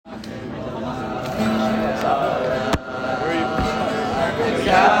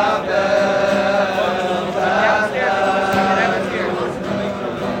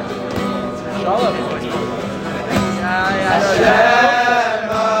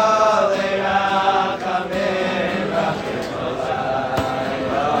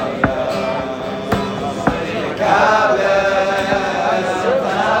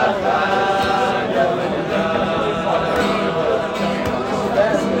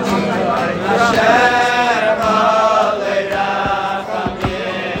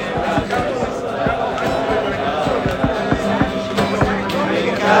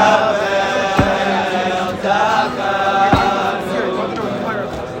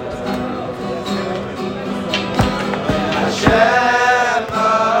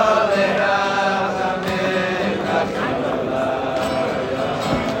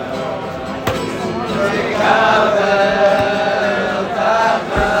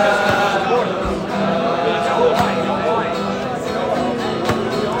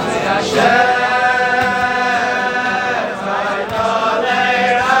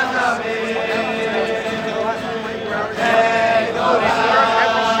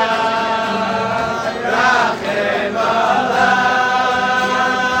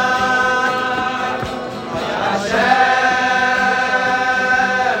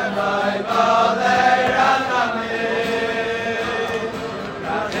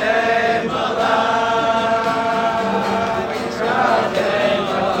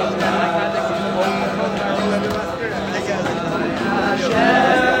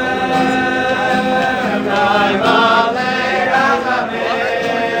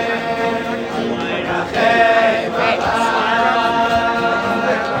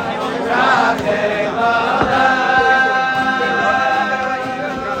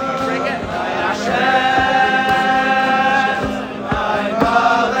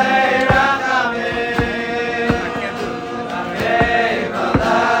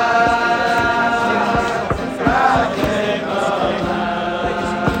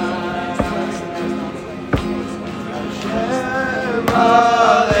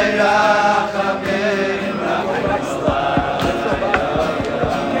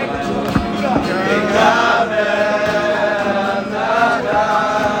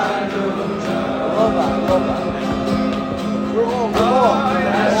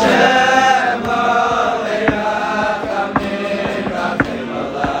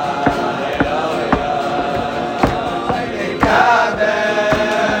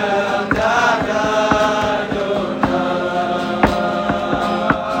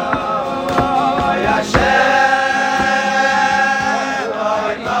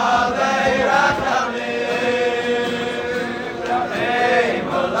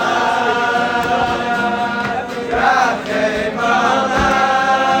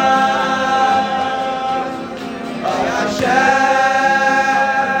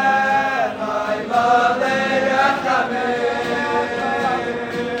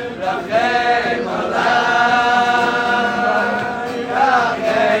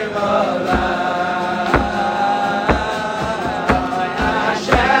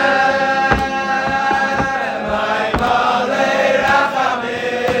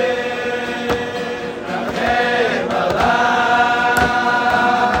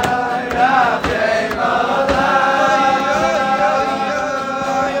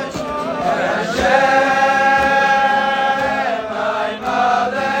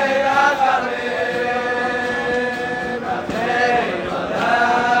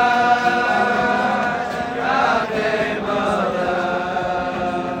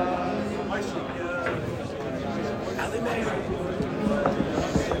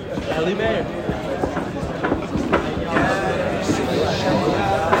Ellie Mayer.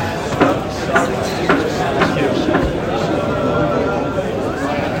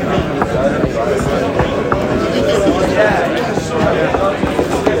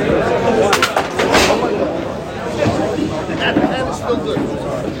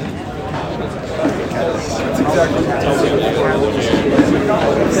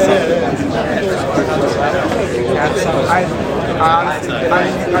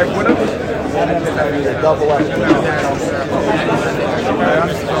 I would have double up.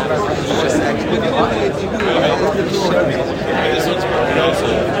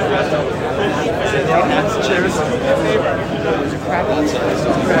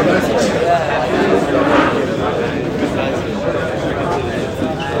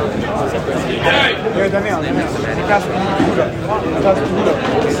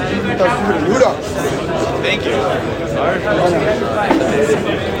 Thank you.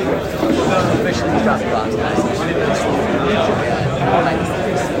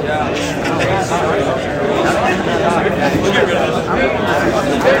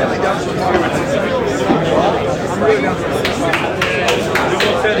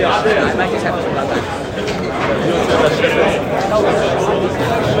 I might just have to run back.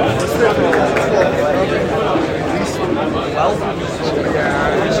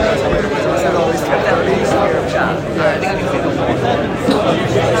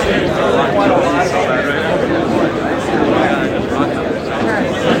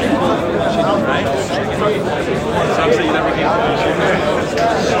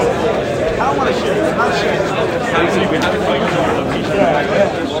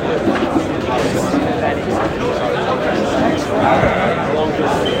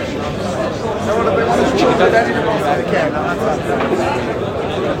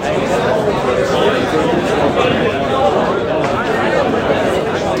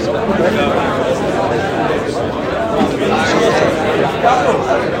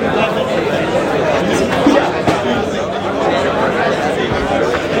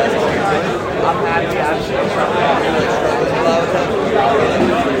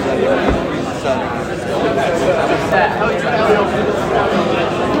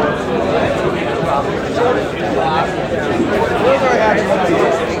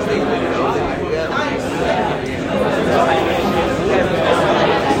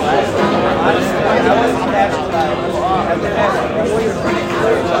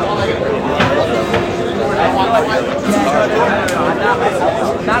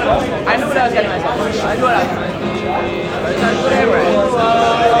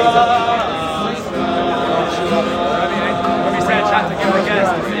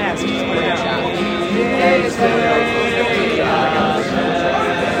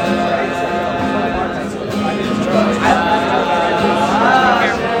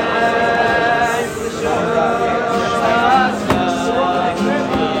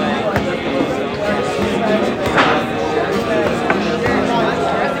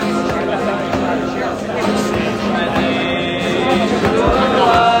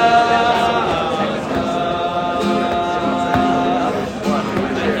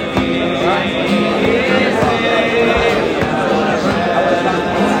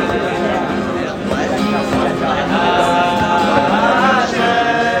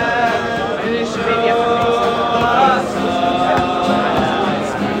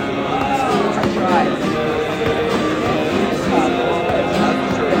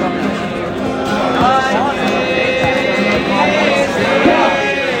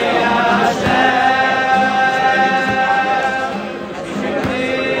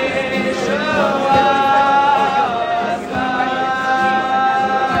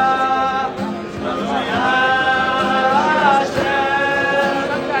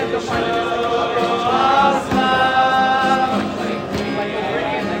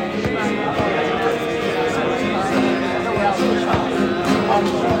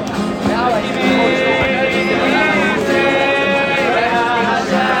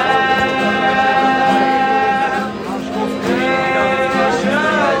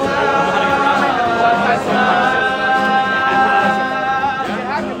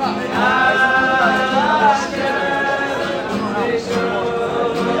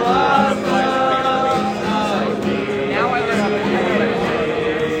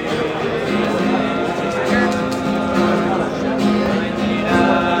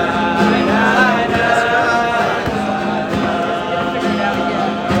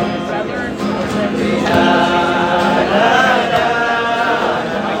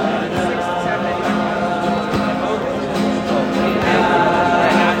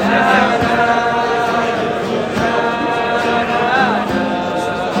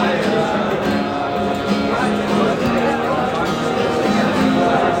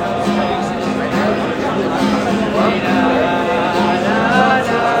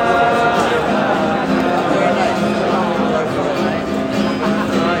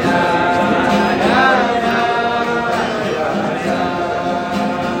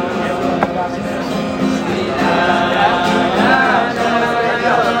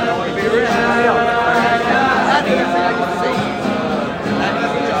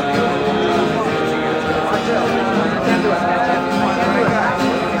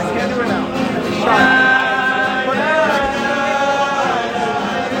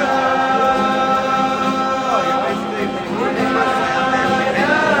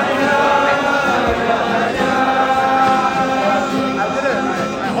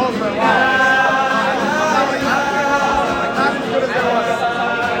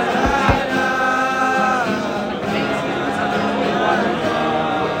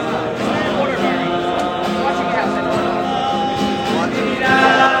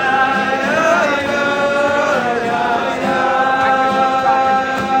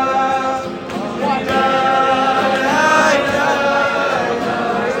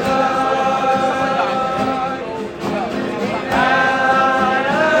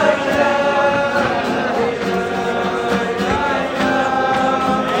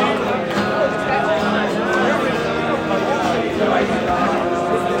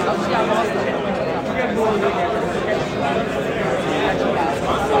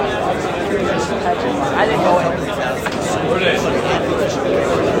 I didn't go in.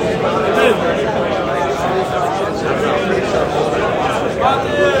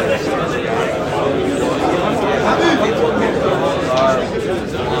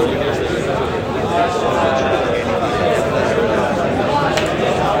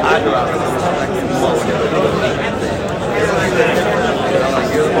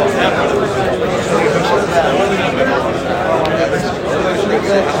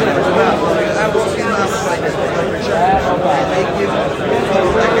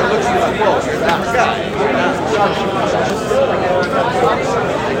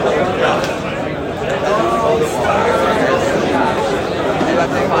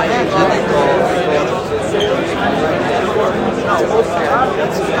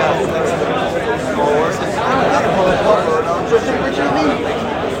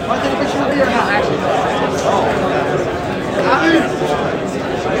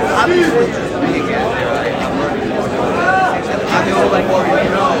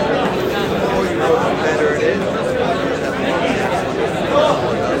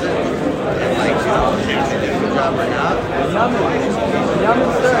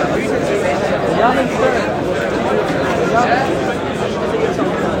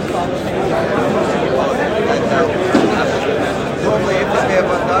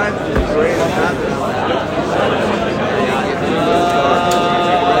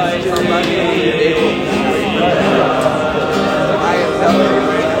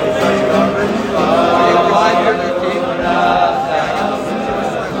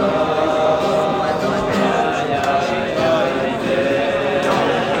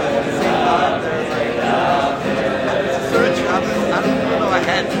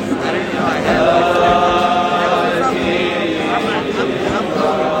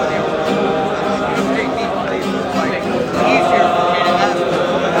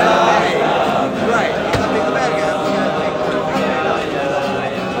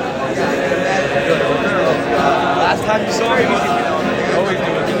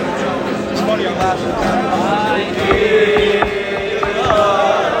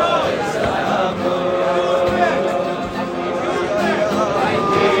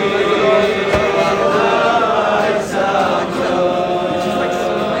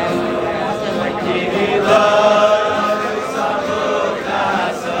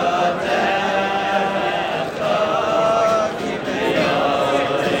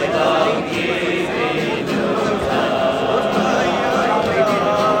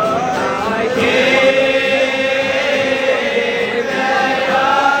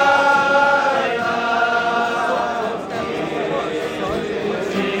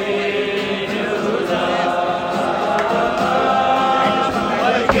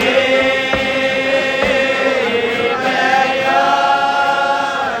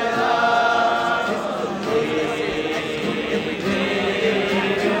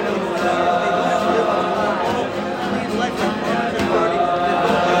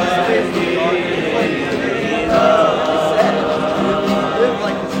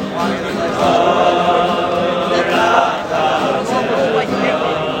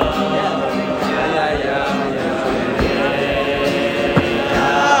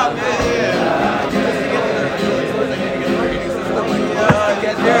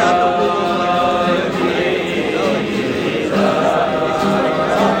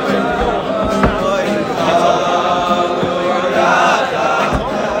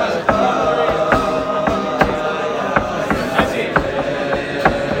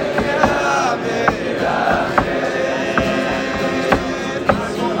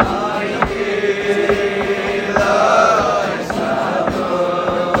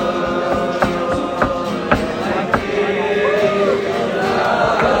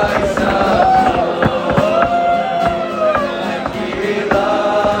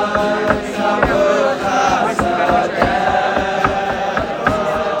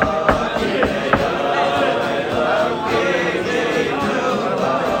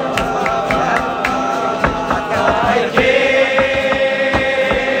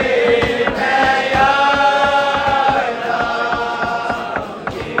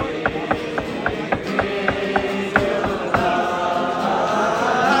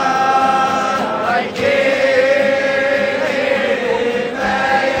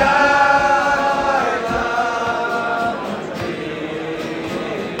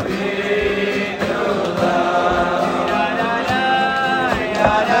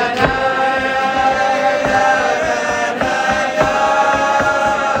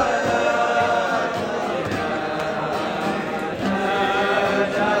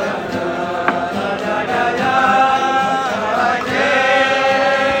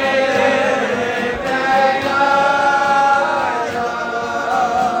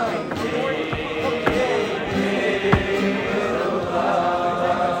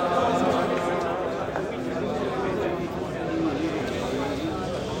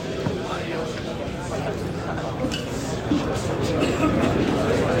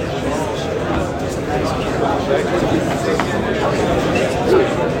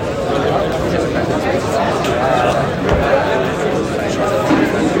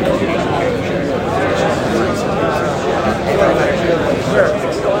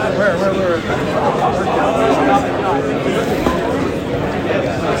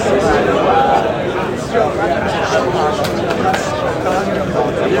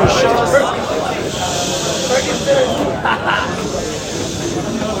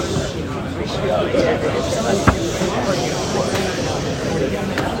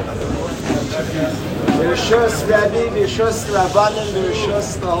 Rishos Rabbi, Rishos Rabbanim,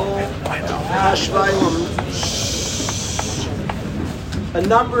 Rishos the whole Hashvayim. A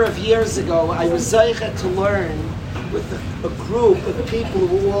number of years ago, I was zeicha to learn with a group of people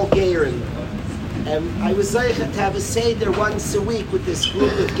who were all Geirim. And I was zeicha to have a seder once a week with this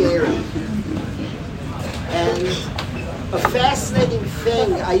group of Geirim. And a fascinating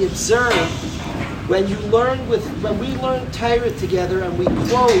thing I observed when we learn Torah together and we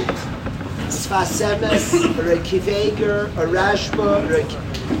quote Sfas Emes, or a Kiveger, a Rashba, or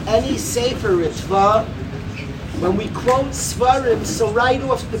any Sefer Ritva, when we quote Svarim, so right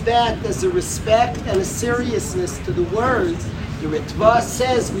off the bat there's a respect and a seriousness to the words. The Ritva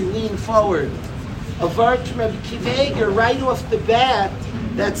says we lean forward. A word from Rabbi Kiveger, right off the bat,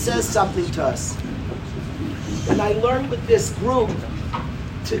 that says something to us. And I learned with this group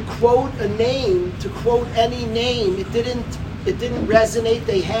to quote a name, to quote any name, it didn't resonate.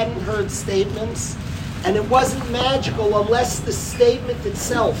 They hadn't heard statements, and it wasn't magical unless the statement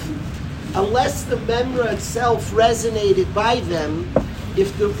itself, unless the memra itself resonated by them.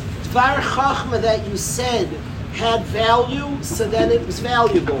 If the Dvar Chachma that you said had value, so then it was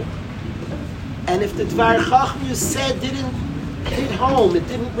valuable. And if the Dvar Chachma you said didn't hit home, it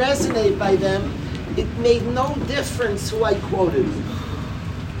didn't resonate by them, it made no difference who I quoted.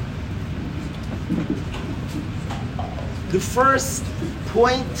 The first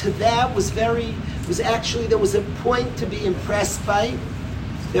point to that was actually there was a point to be impressed by.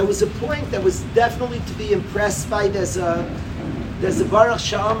 There was a point that was definitely to be impressed by. There's a Baruch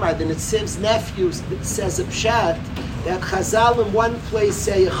Sha'amar, the Nitziv's nephew, that says a pshat that Chazal in one place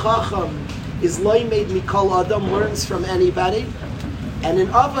say a Chacham is loimed mikol adam, learns from anybody. And in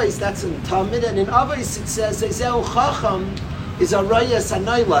Avos, that's in Talmud, and in Avos it says Ezeu Chacham is a Rayas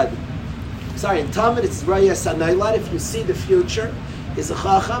Anoilad. Sorry, in Talmud it's Rayas Anoilad, if you see the future, is a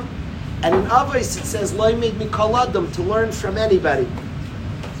Chacham. And in Avos it says loimed mikol adam, to learn from anybody.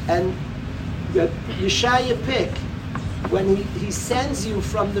 And Yeshaya Pick, when he sends you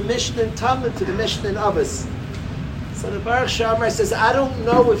from the Mishnah in Talmud to the Mishnah in Avos. So the Baruch Sha'amar says, I don't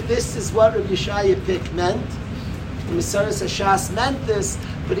know if this is what Rabbi Yeshaya Pick meant. Mesaras Hashas meant this,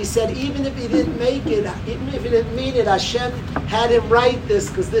 but he said even if he didn't make it, even if he didn't mean it, Hashem had him write this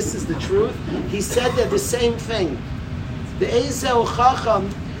because this is the truth. He said they're the same thing. The Ezeu Chacham,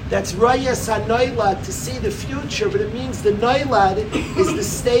 that's Rayas HaNoilad, to see the future, but it means the Noilad is the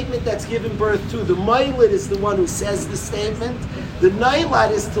statement that's given birth to. The Moilad is the one who says the statement. The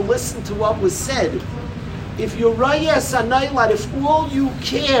Noilad is to listen to what was said. If you're Rayas HaNoilad, if all you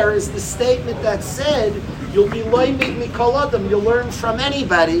care is the statement that's said, you'll be loimed mikol adam. You'll learn from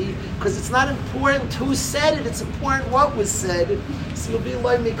anybody, because it's not important who said it, it's important what was said. So you'll be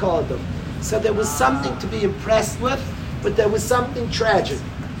loimed mikol adam. So there was something to be impressed with, but there was something tragic.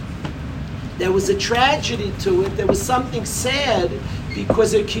 There was a tragedy to it. There was something sad,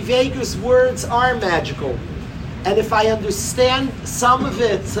 because Kiveger's words are magical. And if I understand some of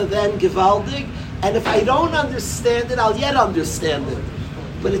it, so then gewaldig. And if I don't understand it, I'll yet understand it.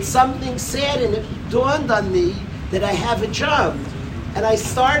 But it's something sad, and it dawned on me that I have a job. And I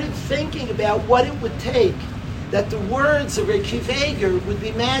started thinking about what it would take that the words of Rabbi Kiveger would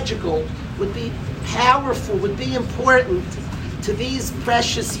be magical, would be powerful, would be important to these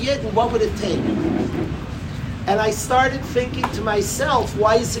precious Yidden. What would it take? And I started thinking to myself,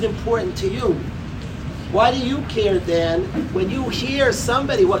 why is it important to you? Why do you care, Dan, when you hear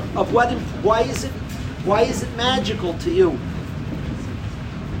somebody? Why is it magical to you?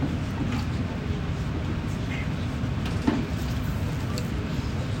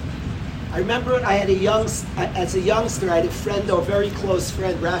 I remember I had as a youngster, I had a friend, a very close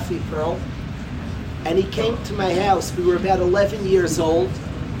friend, Rafi Pearl, and he came to my house. We were about 11 years old,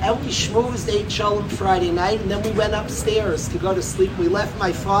 and we schmoozed, ate shalom Friday night, and then we went upstairs to go to sleep. We left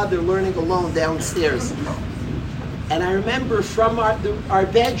my father learning alone downstairs. And I remember from our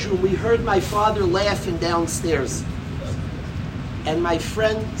bedroom, we heard my father laughing downstairs. And my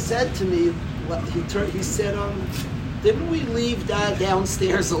friend said to me, he said, didn't we leave Dad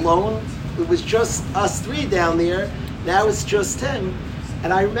downstairs alone? It was just us three down there. Now it's just him.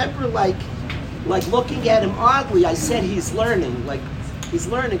 And I remember like looking at him oddly. I said, he's learning. Like, he's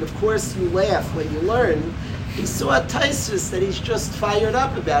learning. Of course you laugh when you learn. He saw a Taisus that he's just fired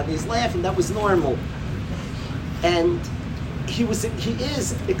up about. And he's laughing. That was normal. And he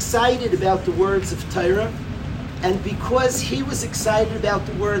is excited about the words of Torah. And because he was excited about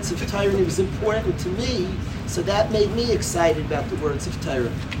the words of Torah and it was important to me, so that made me excited about the words of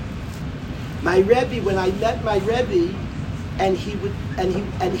Torah. My Rebbe, when I met my Rebbe, and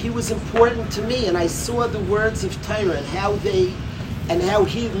he was important to me, and I saw the words of Torah and how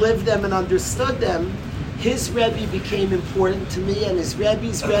he lived them and understood them, his Rebbe became important to me, and his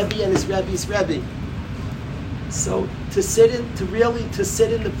Rebbe's Rebbe and his Rebbe's Rebbe. So to sit in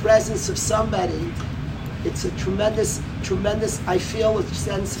the presence of somebody, it's a tremendous, I feel a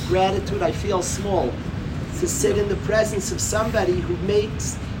sense of gratitude. I feel small to sit in the presence of somebody who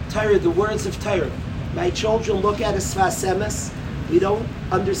makes Torah, the words of Torah. My children look at a Sfas Emes.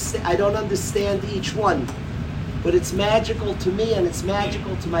 I don't understand each one, but it's magical to me and it's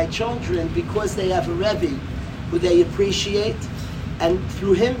magical to my children because they have a Rebbe who they appreciate, and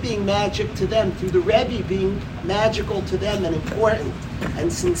through him being magic to them, through the Rebbe being magical to them and important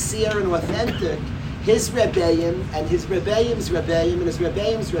and sincere and authentic, his Rebbeim and his Rebbeim's Rebbeim and his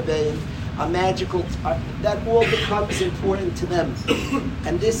Rebbeim's Rebbeim are magical. That all becomes important to them.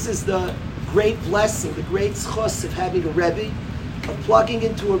 And this is the great blessing, the great schos of having a Rebbe, of plugging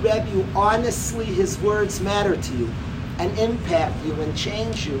into a Rebbe who honestly his words matter to you and impact you and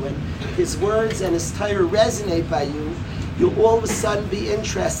change you, and his words and his Torah resonate by you. You'll all of a sudden be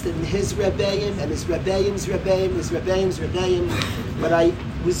interested in his Rebbeim and his Rebbeim's Rebbeim, his Rebbeim's Rebbeim. But I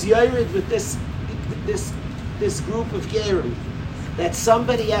was yored with this group of Gerim, that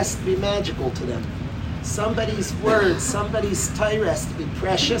somebody has to be magical to them. Somebody's words, somebody's Torah has to be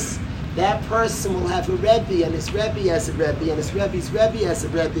precious. That person will have a Rebbe, and his Rebbe has a Rebbe, and his Rebbe's Rebbe has a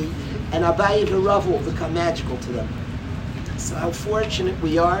Rebbe, and Abaye v'Rav will become magical to them. So how fortunate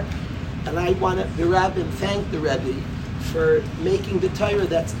we are, and I want to thank the Rebbe for making the Torah,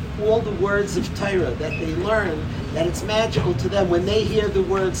 that's all the words of Torah that they learn, that it's magical to them. When they hear the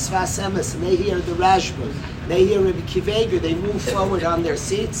words Sfas Emes and they hear the Rashba, they hear Rebbe Kiveger, they move forward on their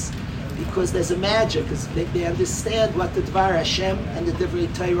seats because there's a magic, because they understand what the Dvar Hashem and the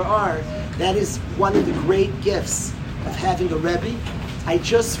Divrei Torah are. That is one of the great gifts of having a Rebbe. I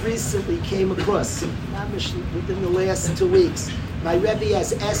just recently came across, within the last 2 weeks, my Rebbe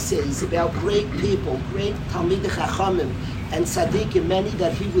has essays about great people, great Talmidei Chachamim and Tzaddikim, many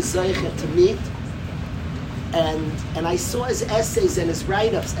that he was zeicha to meet. And I saw his essays and his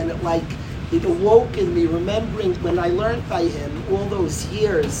write-ups, and it awoke in me, remembering when I learned by him all those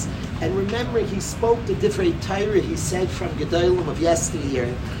years, and remembering he spoke the Divrei Torah he said from Gedolim of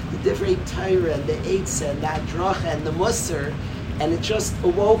yesteryear, the Divrei Torah and the Eitzah and the Hadracha and the Musar, and it just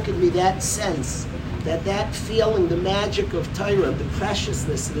awoke in me that sense, that feeling, the magic of Torah, the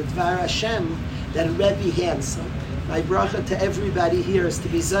preciousness of the Dvar Hashem, that a Rebbe has. So my bracha to everybody here is to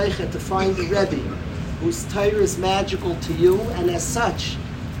be zeicha, to find a Rebbe whose Torah is magical to you, and as such,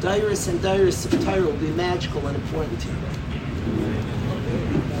 Dairis and Dairis of Torah will be magical and important to you.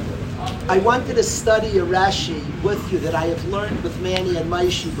 I wanted to study a Rashi with you that I have learned with Manny and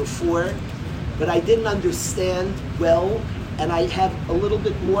Maishi before, but I didn't understand well, and I have a little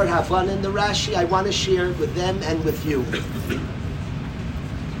bit more Havan in the Rashi. I want to share it with them and with you.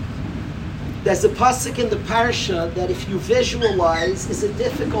 There's a pasuk in the parsha that if you visualize is a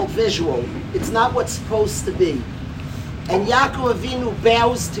difficult visual. It's not what's supposed to be. And Yaakov Avinu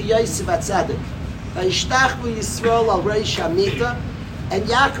bows to Yosef HaTzadik. Vayishtachvu Yisrael al Reish Hamita. And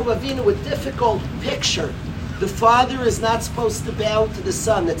Yaakov Avinu, a difficult picture. The father is not supposed to bow to the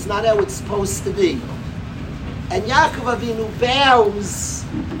son. That's not how it's supposed to be. And Yaakov Avinu bows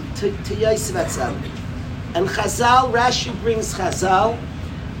to Yosef HaTzadik. And Chazal, Rashi brings Chazal,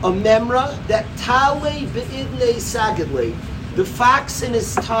 a memra that Tale be'idnei sagidle, the fox in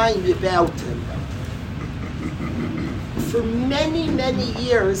his time about him. For many, many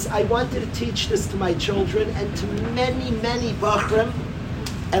years, I wanted to teach this to my children and to many, many bachrim,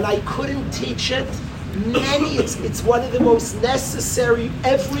 and I couldn't teach it It's one of the most necessary.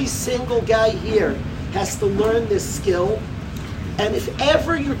 Every single guy here has to learn this skill. And if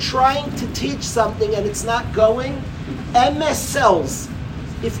ever you're trying to teach something and it's not going, MS sells.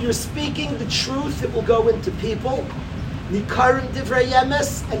 If you're speaking the truth, it will go into people. Nikarim divrei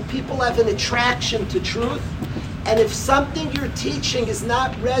emes, and people have an attraction to truth. And if something you're teaching is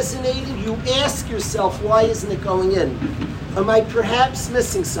not resonating, you ask yourself, why isn't it going in? Am I perhaps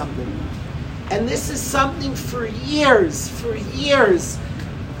missing something? And this is something for years.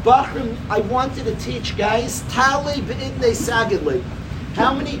 Bahram, I wanted to teach guys, Tali b'idnei sagidli.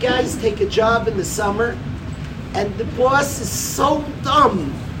 How many guys take a job in the summer and the boss is so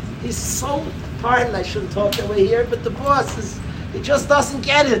dumb? He's so, pardon, I shouldn't talk that way here, but the boss he just doesn't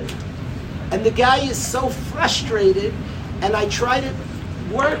get it. And the guy is so frustrated, and I try to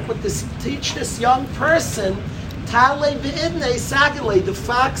work with this, teach this young person, Tale b'idnei sagidli, the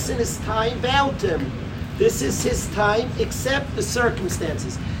fox in his time bowed to him. This is his time, accept the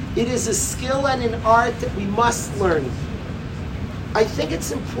circumstances. It is a skill and an art that we must learn. I think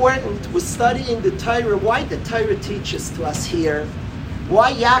it's important, we're studying the Torah. Why the Torah teaches to us here?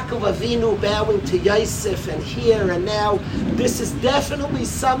 Why Yaakov Avinu bowing to Yosef and here and now? This is definitely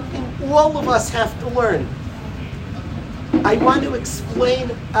something all of us have to learn. I want to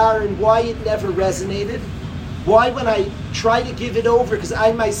explain, Aaron, why it never resonated. Why when I try to give it over, because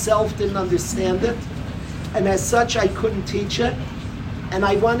I myself didn't understand it, and as such I couldn't teach it. And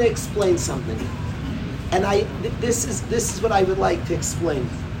I want to explain something. And this is what I would like to explain.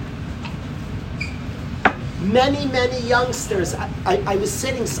 Many youngsters, I was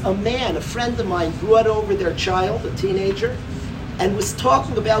sitting, a friend of mine brought over their child, a teenager, and was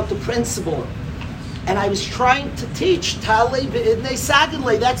talking about the principle. And I was trying to teach, Tale b'idnei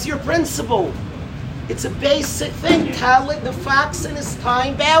sagidli, that's your principle. It's a basic thing. Tale, the fox in his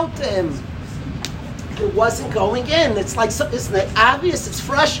time bowed to him. It wasn't going in. It's like, isn't it obvious? It's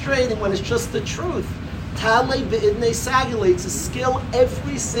frustrating when it's just the truth. Tale b'idnei sagidli. It's a skill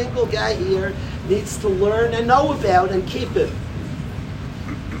every single guy here needs to learn and know about and keep it.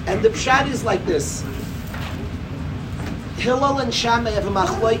 And the pshat is like this. Hillel and Shammai have a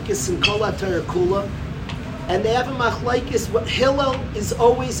machlokes in Kol HaTorah Kula, and they have a machlokes. What Hillel is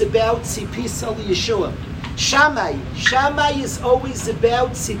always about tzipisa liyeshua. Shammai is always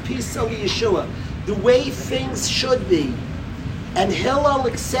about tzipisa liyeshua, the way things should be. And Hillel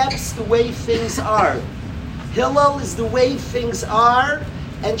accepts the way things are. Hillel is the way things are,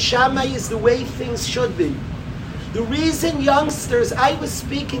 and Shammai is the way things should be. The reason youngsters, I was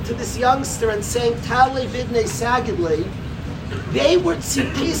speaking to this youngster and saying, Tale b'idnei sagidli, they were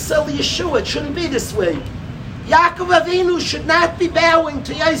tzipisa liyeshua. It shouldn't be this way. Yaakov Avinu should not be bowing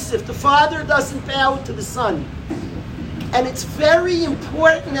to Yosef. The father doesn't bow to the son. And it's very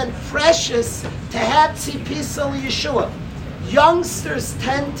important and precious to have tzipisa liyeshua. Youngsters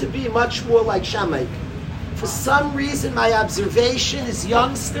tend to be much more like Shammai. For some reason, my observation is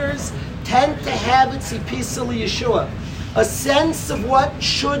youngsters tend to have a tzipisa liyeshua, a sense of what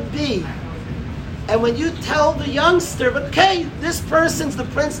should be. And when you tell the youngster, but okay, this person's the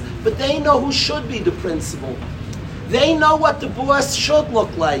prince, but they know who should be the principal. They know what the boss should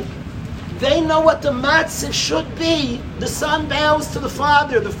look like. They know what the matzah should be. The son bows to the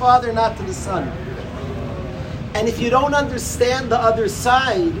father not to the son. And if you don't understand the other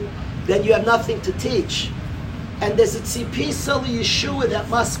side, then you have nothing to teach. And there's a tzipisa liyeshua that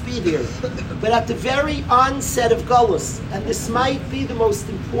must be there. But at the very onset of Galus, and this might be the most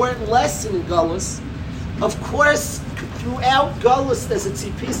important lesson in Galus, of course, throughout Galus there's a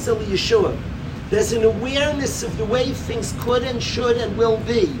tzipisa liyeshua. There's an awareness of the way things could and should and will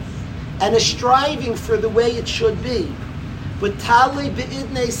be, and a striving for the way it should be. But Tale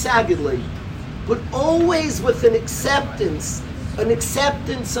b'idnei sagidli, but always with an acceptance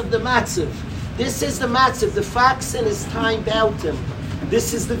of the matzav. This is the matzav, the fox in his time bowed to him.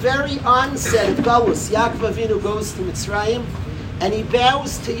 This is the very onset of Galus. Yaakov Avinu goes to Mitzrayim, and he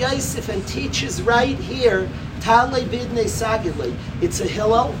bows to Yosef and teaches right here, Tale b'idnei sagidli. It's a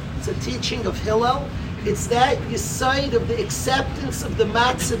Hillel, it's a teaching of Hillel. It's that side of the acceptance of the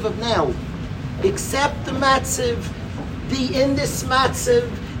matzav of now. Accept the matzav, be in this matzav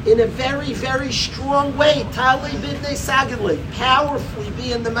in a very, very strong way. Tale b'idnei sagidli, powerfully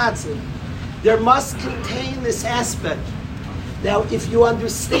be in the matzav. There must contain this aspect. Now, if you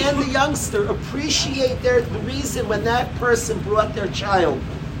understand the youngster, appreciate the reason when that person brought their child.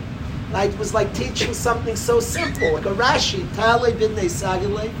 It was like teaching something so simple, like a Rashi, Tale b'idnei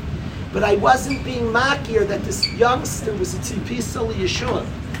sagidli. But I wasn't being makir that this youngster was a tzipisa liyeshua,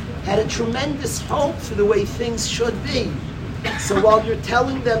 had a tremendous hope for the way things should be. So while you're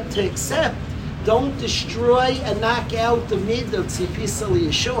telling them to accept, don't destroy and knock out the midah tzipisa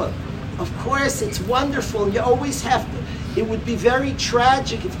liyeshua. Of course, it's wonderful. You always have to. It would be very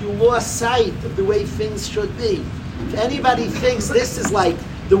tragic if you lost sight of the way things should be. If anybody thinks this is like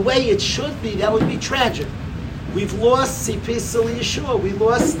the way it should be, that would be tragic. We've lost tzipisa liyeshua. We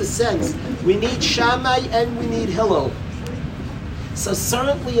lost the sense. We need Shammai and we need Hillel. So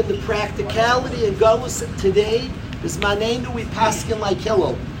certainly in the practicality of Galus today, is Manenu we paskin like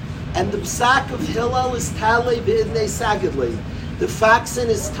Hillel. And the psak of Hillel is Talei B'idnei Sagidlei. The Faksin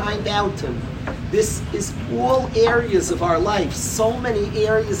is time mountain. This is all areas of our life, so many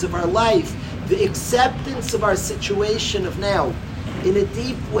areas of our life. The acceptance of our situation of now, in a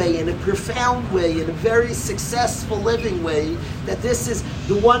deep way, in a profound way, in a very successful living way, that this is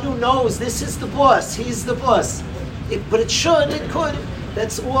the one who knows this is the boss, he's the boss. But it could.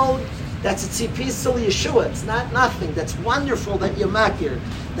 That's all. That's a tzipisa Yeshua. It's not nothing. That's wonderful that you're makir.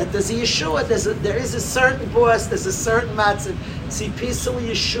 That there's a Yeshua. There is a certain boss. There's a certain matzah. Tzipisa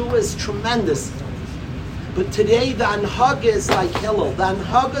Yeshua is tremendous. But today the anhaga is like Hillel. The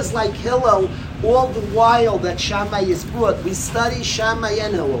anhaga is like Hillel. All the while that Shammai is brought, we study Shammai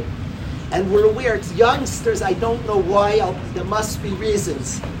and Hillel, and we're aware. It's youngsters. I don't know why. There must be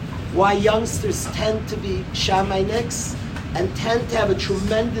reasons why youngsters tend to be Shammai-niks and tend to have a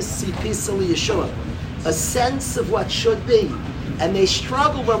tremendous tzipisa Yeshua, a sense of what should be. And they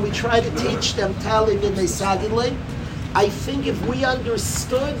struggle when we try to teach them Talei B'idnei Sagidlei. I think if we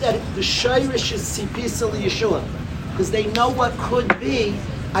understood that the shayrish is tzipisa Yeshua, because they know what could be,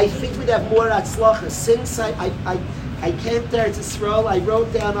 I think we'd have more atzlacha. Since I came there to Israel, I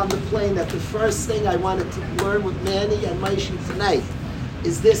wrote down on the plane that the first thing I wanted to learn with Manny and Moshe tonight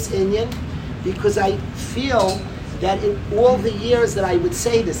is this inyan, because I feel that in all the years that I would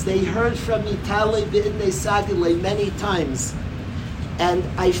say this, they heard from me Talei B'idnei Sagidlei many times. And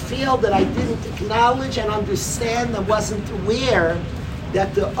I feel that I didn't acknowledge and understand and wasn't aware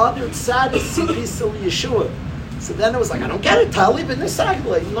that the other tzad is tzipisa Yeshua. So then it was like, I don't get it, Talei B'idnei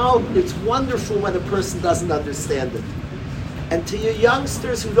Sagidlei. No, it's wonderful when a person doesn't understand it. And to your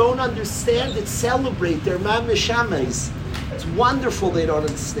youngsters who don't understand it, celebrate. They're mamishamais. It's wonderful they don't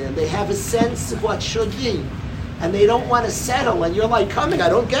understand. They have a sense of what should be. And they don't want to settle. And you're like, coming, I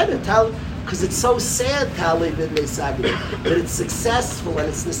don't get it. Because it's so sad, Talei B'idnei Sagidlei, that it's successful and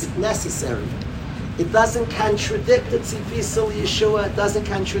it's necessary. It doesn't contradict the tzipisa Yeshua. It doesn't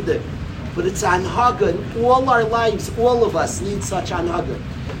contradict. But it's anhaga. And all our lives, all of us need such anhaga.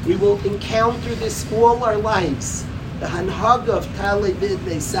 We will encounter this all our lives. The anhaga of Talei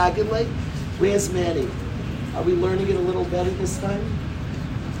B'idnei Sagidlei. Where's Manny? Are we learning it a little better this time?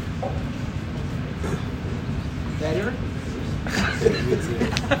 Better?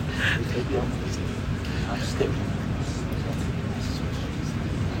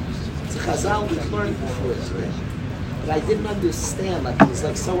 It's a chazal we learned before today. But I didn't understand. Like, it was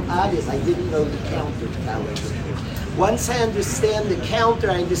like so obvious. I didn't know the counter to Talei. Once I understand the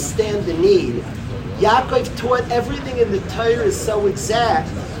counter, I understand the need. Yaakov taught everything in the Torah is so exact.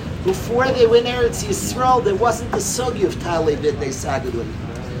 Before they went Eretz Yisrael, there wasn't the sugi of Talei B'idnei Sagidlei.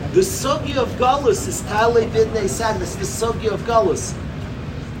 The sugi of Galus is Talei B'idnei Sagidlei. It's the sugi of Galus.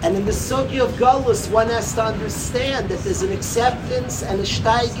 And in the sugi of Galus, one has to understand that there's an acceptance and a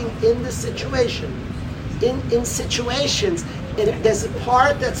steiging in the situation. In situations, there's a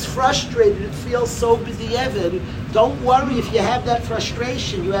part that's frustrated, it feels so b'di'evid. Don't worry if you have that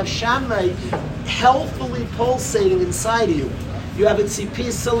frustration. You have Shammai healthily pulsating inside of you. You have a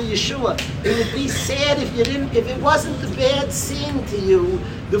tzipisa Yeshua. It would be sad if it wasn't the bad scene to you,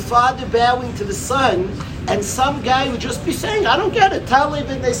 the father bowing to the son, and some guy would just be saying, I don't get it. Talei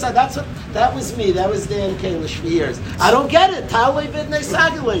B'idnei Sagidlei. That was me. That was Dan Kalish for years. I don't get it. Talei B'idnei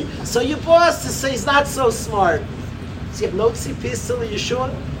Sagidlei. So your boss to say he's not so smart. So you have no tzipisa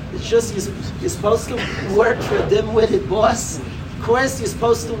Yeshua. It's just you're supposed to work for a dim-witted boss. Of course, you're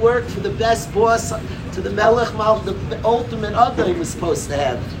supposed to work for the best boss, to the Melech Mal, the ultimate other he was supposed to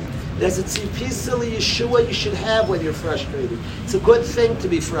have. There's a tzipisa Yeshua you should have when you're frustrated. It's a good thing to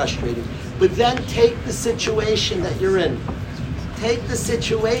be frustrated. But then take the situation that you're in. Take the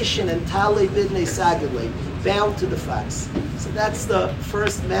situation and Talei B'idnei Sagidlei, bound to the facts. So that's the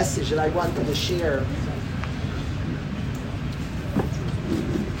first message that I wanted to share.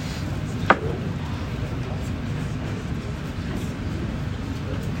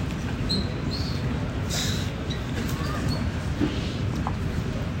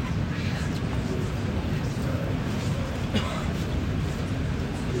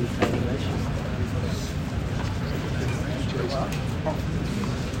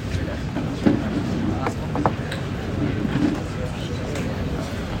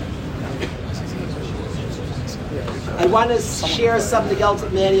 want to share something else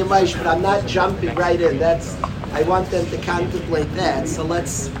with Manny and Maish, but I'm not jumping right in. I want them to contemplate that. So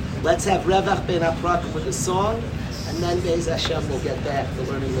let's have Revach Ben Aprak with a song, and then Be'ez Hashem will get back to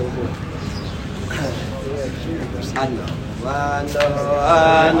learning a little more. I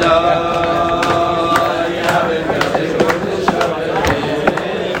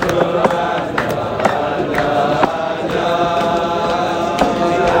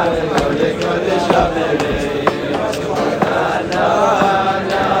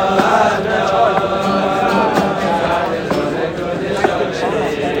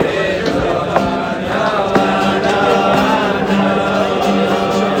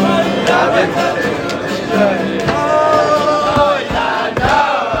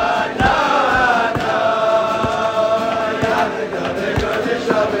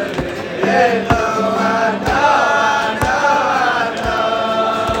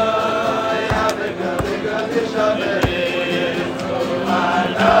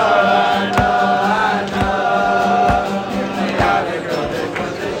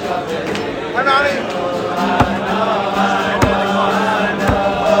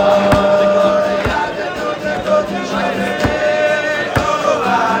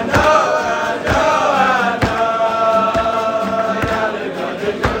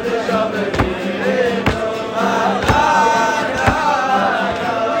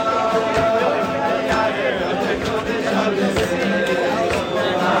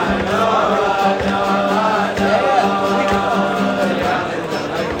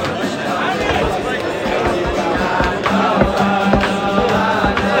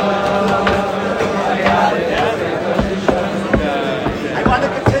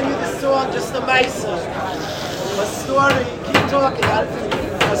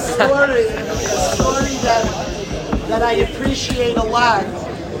that I appreciate a lot.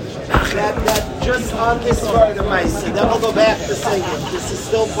 That just on this part of my scene, then we'll go back to singing. This is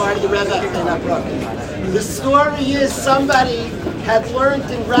still part of the Revach Ben Aprak. The story is somebody had learned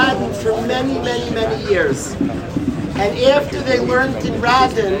in Radin for many, many, many years. And after they learned in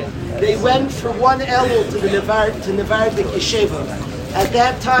Radin, they went for one Elul to the Nevardik Yeshiva. At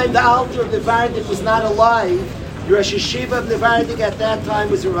that time, the Alter of Nevardik was not alive. The Rosh Yeshiva of Nevardik at that time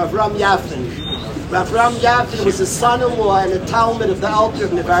was Rav Ram Yafin. Rav Ram Yafin was a son-in-law and a Talmud of the Alter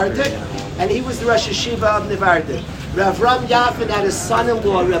of Nevardik, and he was the Rosh Yeshiva of Nevardik. Rav Ram Yafin had a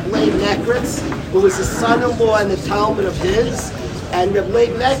son-in-law, Reb Leib Nekritz, who was a son-in-law and a Talmud of his. And Reb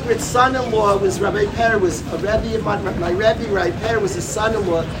Leib Nekritz's son-in-law was Rabbi Per, was a Rebbe, my Rebbe, Rabbi Per, was his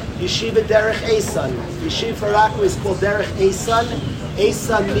son-in-law, Yeshiva Derech Eisan. Yeshiva Rakwa is called Derech Eisan.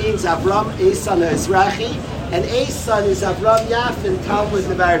 Eisan means Avram, Eisan Ezrachi, and Eisan is Avram Yafin, Talmud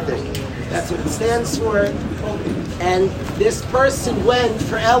Nevardik. That's what it stands for. And this person went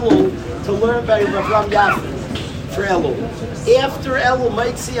for Elul to learn by Avram Yafin for Elul. After Elul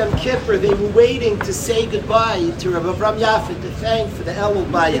Maitzi Yom Kippur, they were waiting to say goodbye to Rabbi Avram Yafin to thank for the Elul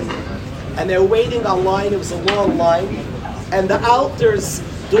Bayim. And they were waiting online. It was a long line. And the Alter's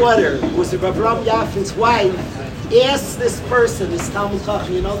daughter, who was Rabbi Avram Yafin's wife, asked this person, this Talmud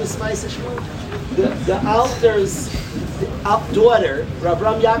Chacham, you know this Ma'aseh Shmuel? The Alter's daughter, Rabbi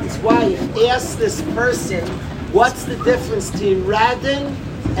Avram Yafin's wife, asked this person, what's the difference between Radin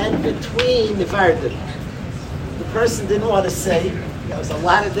and between Nevardim? The person didn't want to say. There was a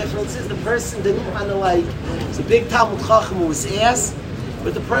lot of differences. The person didn't want to it was a big Talmud Chacham who was asked,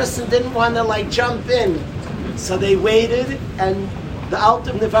 but the person didn't want to jump in. So they waited, and the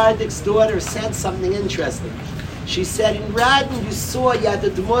Alter of Nevardik's daughter said something interesting. She said, in Radin you saw Yad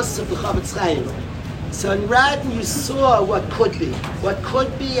Admos of the Chavetz Chaim. So in Radin you saw what could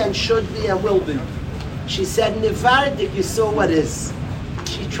be and should be and will be. She said, in Nevardik you saw what is.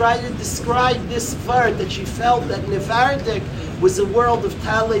 She tried to describe this word that she felt that Nevardik was a world of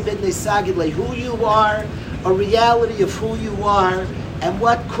Talei B'nei Sagilei, who you are, a reality of who you are, and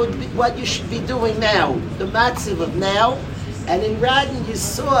what could be, what you should be doing now, the matziv of now. And in Radin you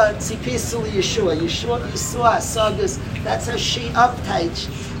saw Tzipisuli Yeshua. You saw Asagas. That's how she uptight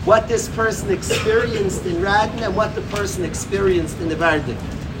what this person experienced in Radin and what the person experienced in Nevardik.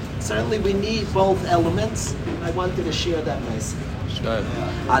 Certainly we need both elements. I wanted to share that myself.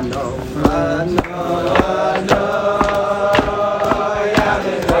 I know.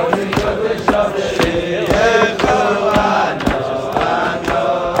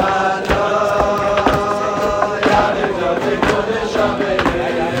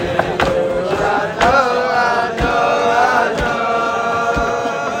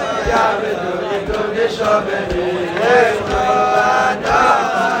 Shabbat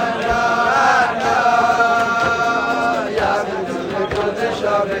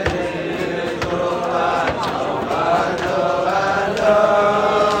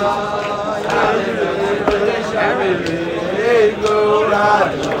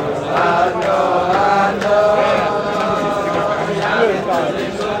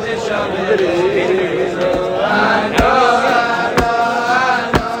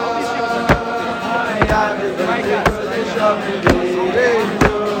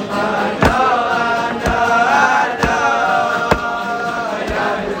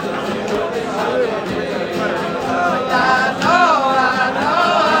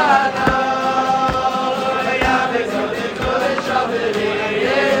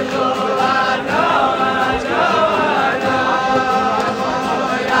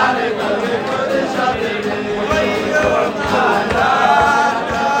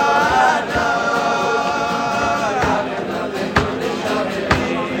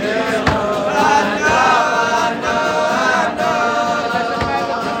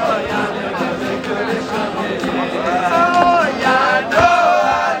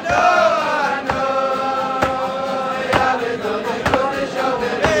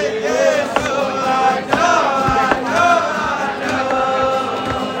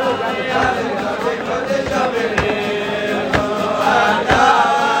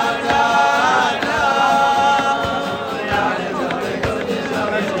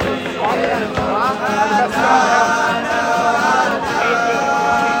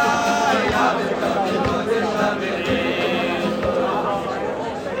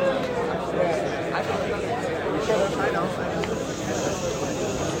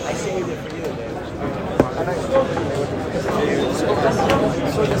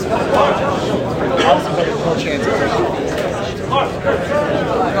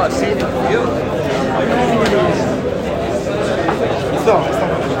No, saving for you.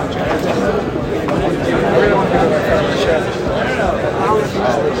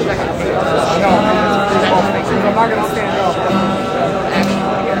 I'm not going to stand up.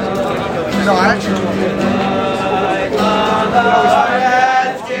 No, actually.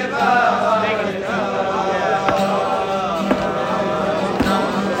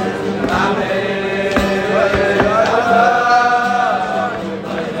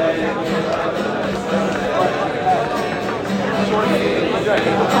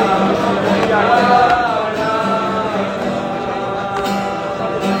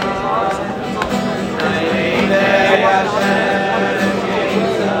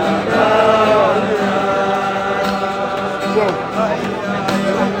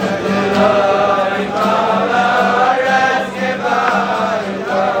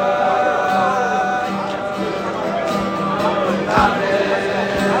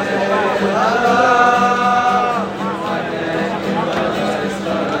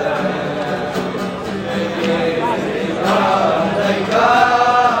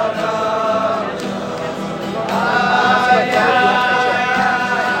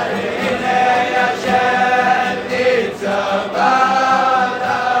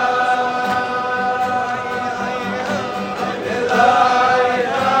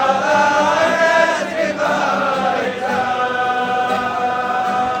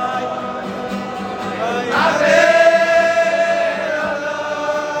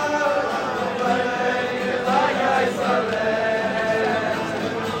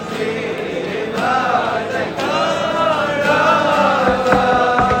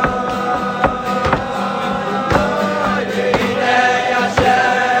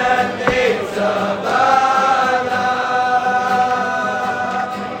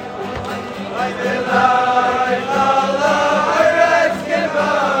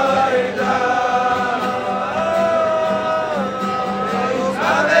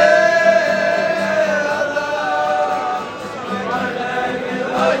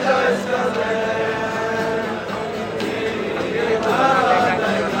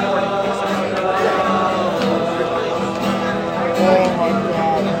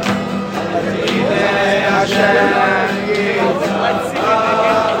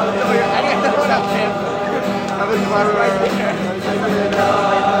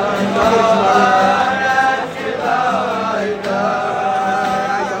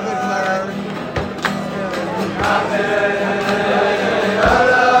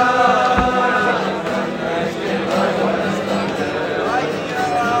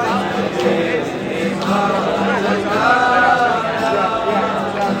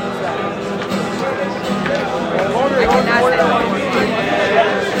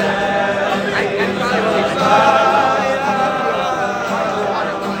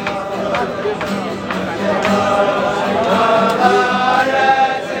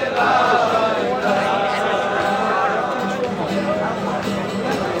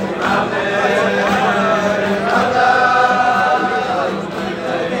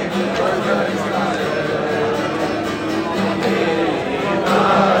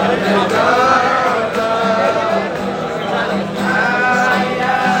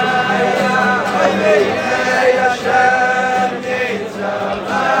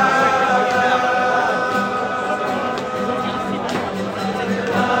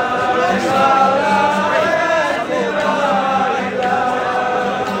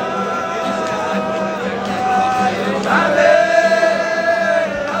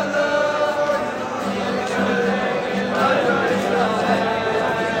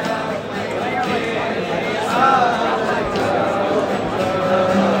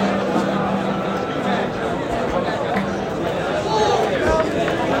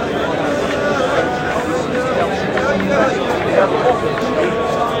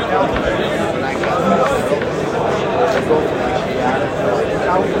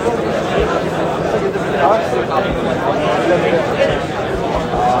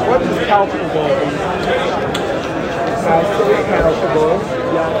 What is calculable? Still calculable.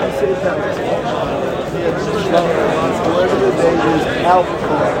 Yeah, I can say that. Whatever the day is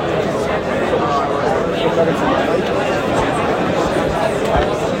calculable.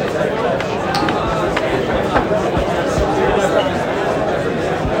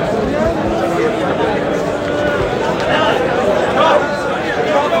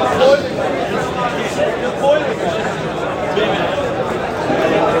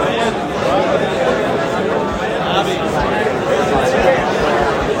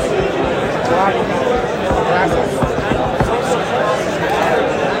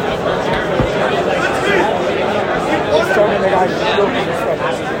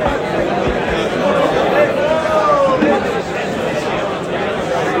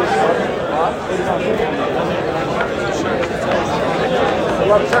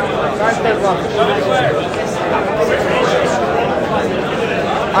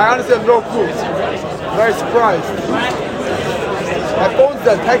 I honestly have no clue. Very surprised. My phone's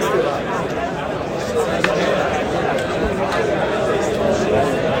dead, texted.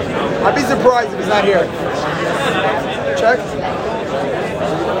 I'd be surprised if he's not here. Check.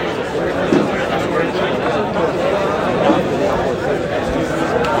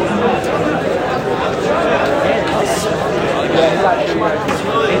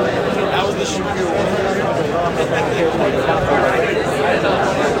 That was the shooter.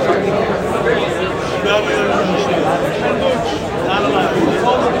 Not allowed.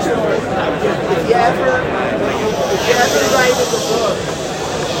 If you ever write in the book,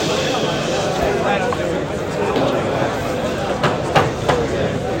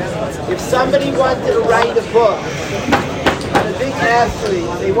 if somebody wanted to write a book on a big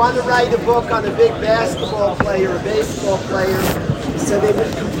athlete, they want to write a book on a big basketball player, a baseball player, so they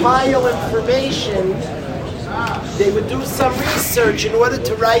would compile information, they would do some research in order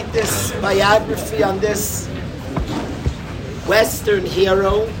to write this biography on this Western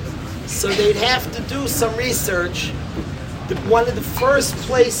hero. So they'd have to do some research. One of the first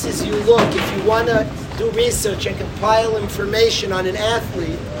places you look if you want to do research and compile information on an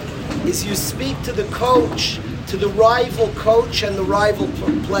athlete is you speak to the coach, to the rival coach and the rival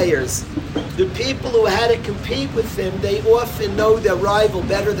players. The people who had to compete with him, they often know their rival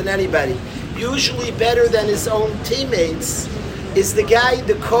better than anybody. Usually better than his own teammates is the guy,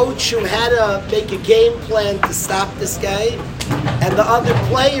 the coach who had to make a game plan to stop this guy, and the other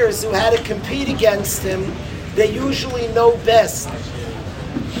players who had to compete against him, they usually know best.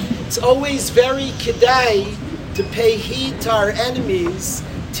 It's always very kedai to pay heed to our enemies,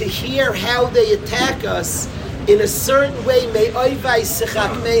 to hear how they attack us in a certain way.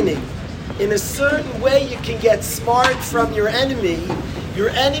 In a certain way you can get smart from your enemy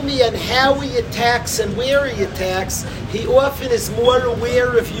and how he attacks and where he attacks. He often is more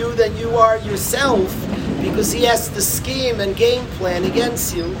aware of you than you are yourself because he has to scheme and game plan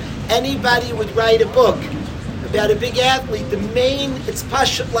against you. Anybody would write a book about a big athlete. It's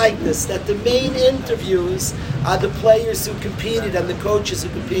pashut like this, that the main interviews are the players who competed and the coaches who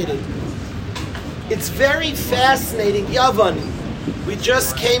competed. It's very fascinating. Yavan, we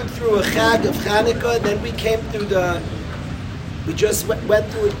just came through a Chag of Hanukkah, and then we just went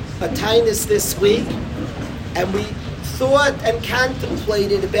through a Tainus this week, and we thought and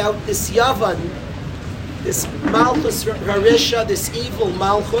contemplated about this Yavan, this Malchus Harisha, this evil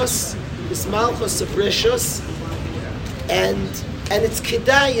Malchus, this Malchus of Rishus, and it's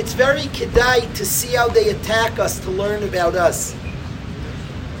kedai, it's very kedai to see how they attack us, to learn about us.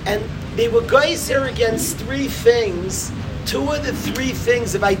 And they were geyser against three things. Two of the three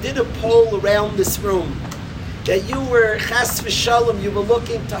things, if I did a poll around this room, that you were chas v'shalom, you were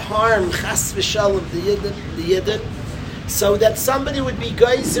looking to harm chas v'shalom, the Yidden, so that somebody would be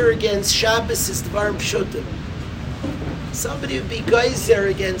geyser against Shabbos is Dvarim Pshutim. Somebody would be geyser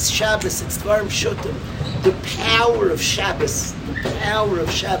against Shabbos, it's Dvarim Pshutim. The power of Shabbos, the power of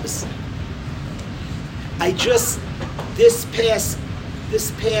Shabbos. This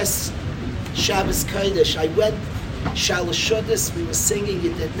past Shabbos Kodesh, I went Shalosh Shudas, we were singing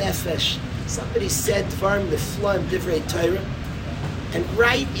Yedid Nefesh. Somebody said Dvarim Niflaim Divrei Torah, and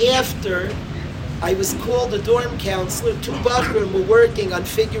right after I was called a dorm counselor, two Bachrim were working on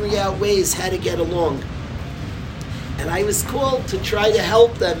figuring out ways how to get along. And I was called to try to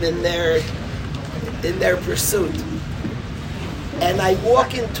help them in their pursuit. And I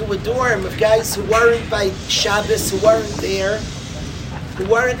walk into a dorm of guys who weren't by Shabbos, who weren't there,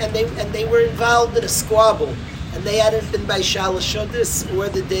 and they were involved in a squabble. And they hadn't been by Shalosh Shudas, or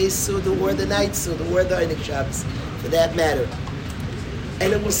the day Suda, or the night Suda, or the Einik Shabbos, for that matter.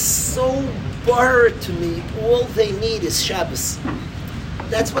 And it was so bar to me, all they need is Shabbos.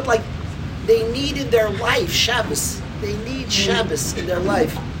 That's what they need in their life, Shabbos. They need Shabbos in their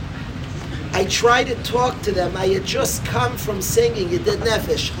life. I tried to talk to them. I had just come from singing Yedid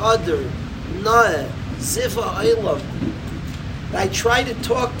Nefesh, Hadar, Noah, Ziva Eilam. I tried to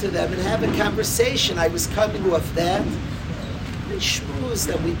talk to them and have a conversation. I was coming off that. We schmoozed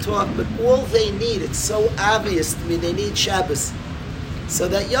and we talked, but all they need, it's so obvious to me, they need Shabbos. So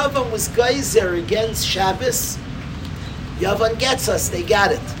that Yavan was geyser against Shabbos. Yavan gets us, they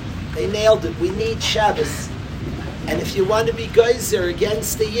got it. They nailed it. We need Shabbos. And if you want to be geyser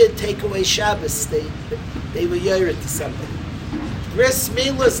against the Yid, take away Shabbos. They were yared to something. Bris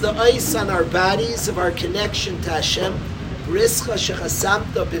Milah is the ice on our bodies of our connection to Hashem. Brischa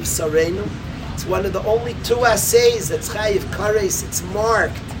shechasamta bivsarenu. It's one of the only two essays that's chayiv kares. It's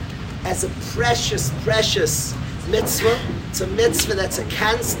marked as a precious, precious mitzvah. It's a mitzvah that's a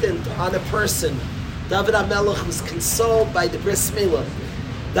constant on a person. David HaMelech was consoled by the Bris Milah.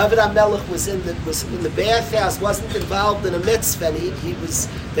 David HaMelech was in the bathhouse, wasn't involved in a mitzvah, and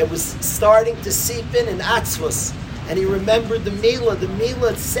that was starting to seep in atzvos, and he remembered the Milah. The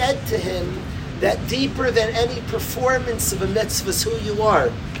Milah said to him that deeper than any performance of a mitzvah is who you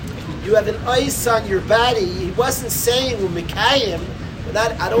are. You have an ice on your body. He wasn't saying Umikayim, but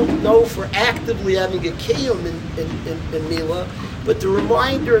I don't know if we're actively having a kiyum in Milah, but the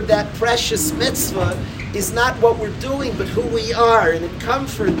reminder of that precious mitzvah is not what we're doing, but who we are. And in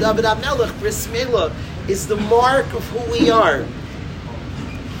comfort, David HaMelech, Bris Milah, is the mark of who we are.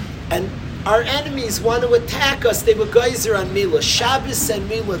 And our enemies want to attack us. They were geyser on Milah. Shabbos and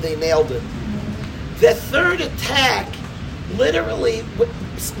Milah, they nailed it. The third attack, literally,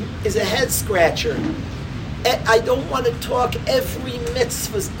 is a head scratcher. I don't want to talk every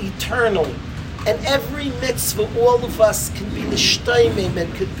mitzvah eternally. And every mitzvah, all of us can be nishtaimim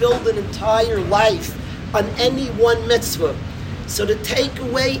and could build an entire life on any one mitzvah. So to take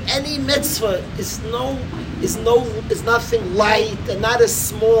away any mitzvah is nothing light and not a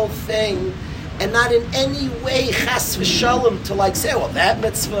small thing, and not in any way chas v'shalom to say, well, that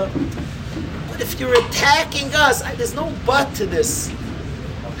mitzvah. But if you're attacking us, there's no but to this.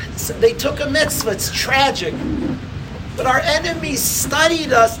 So they took a mitzvah. It's tragic. But our enemies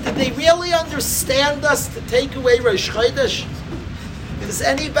studied us. Did they really understand us to take away Rosh Chodesh? Does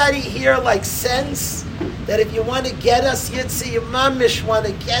anybody here sense that if you want to get us, Yitzi, your mamish want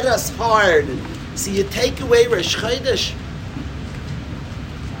to get us hard, so you take away Rosh Chodesh?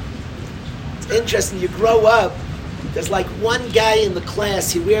 It's interesting, you grow up, there's one guy in the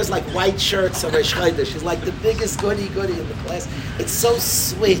class, he wears white shirts on Rosh Chodesh. He's the biggest goody in the class. It's so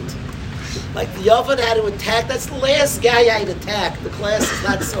sweet. The Yovan had to attack, that's the last guy I'd attack. The class is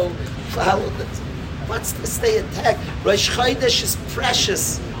not so followed. What's this they attack? Rosh Chodesh is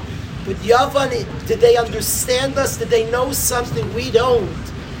precious. But Yavan, did they understand us? Did they know something we don't?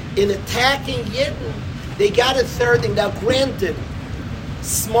 In attacking Yidden, they got a third thing. Now granted,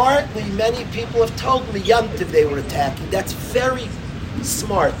 smartly, many people have told me Yom Tov they were attacking. That's very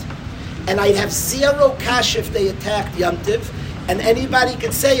smart. And I'd have zero cash if they attacked Yom Tov. And anybody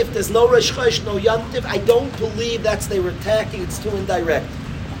could say if there's no Rosh Chodesh, no Yom Tov, I don't believe that's they were attacking. It's too indirect.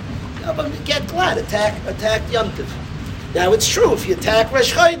 No, but get glad, attack Yom Tov. Now it's true, if you attack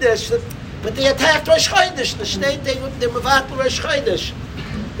Rosh Chodesh, but they attacked Rosh Chodesh, the Shnei, they mevatel Rosh Chodesh.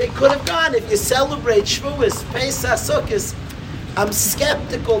 They could have gone, if you celebrate Shavuos, Pesach, Sukkot, I'm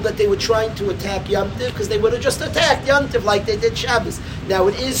skeptical that they were trying to attack Yom Tov, because they would have just attacked Yom Tov like they did Shabbos. Now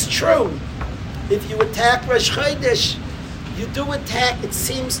it is true, if you attack Rosh Chodesh, you do attack, it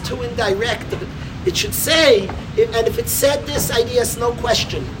seems too indirect. It should say, and if it said this, I'd ask no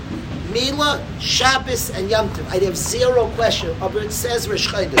question. Milah, Shabbos, and Yom Tov. I'd have zero question. But it says Rosh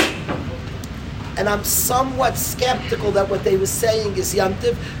Chodesh. And I'm somewhat skeptical that what they were saying is Yom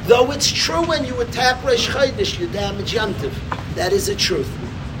Tov, though it's true when you attack Rosh Chodesh, you damage Yom Tov. That is the truth.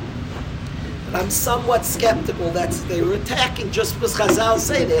 But I'm somewhat skeptical that they were attacking just because Chazal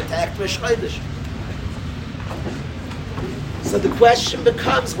say they attacked Rosh Chodesh. So the question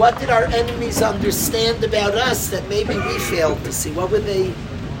becomes, what did our enemies understand about us that maybe we failed to see? What were they?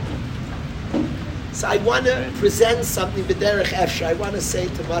 So I want to present something, B'derech Efshar. I want to say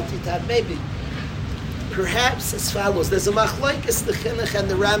to Matitat, maybe, perhaps as follows. There's a machlokes, the Chinuch and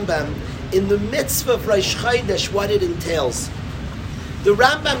the Rambam, in the mitzvah of Rosh Chodesh, what it entails. The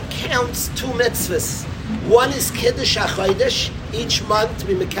Rambam counts two mitzvahs. One is Kiddush HaChodesh. Each month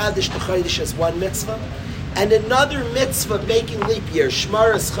we mekadesh the Chodesh as one mitzvah. And another mitzvah, making leap year,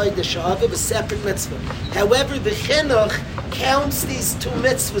 Shmaras Chodesh HaAviv, a separate mitzvah. However, the Chinuch counts these two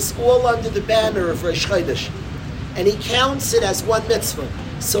mitzvahs all under the banner of Rosh Chodesh. And he counts it as one mitzvah.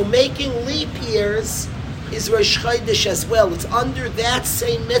 So making leap years is Rosh Chodesh as well. It's under that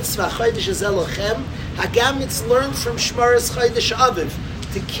same mitzvah, Chodesh es Elochem. Hagam, it's learned from Shmaras Chodesh HaAviv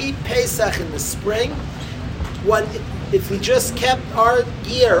to keep Pesach in the spring. If we just kept our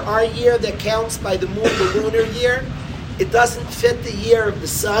year that counts by the moon, the lunar year, it doesn't fit the year of the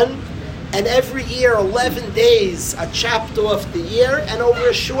sun. And every year, 11 days are chopped off the year, and over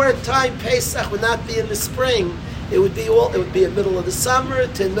a short time, Pesach would not be in the spring. It would be in the middle of the summer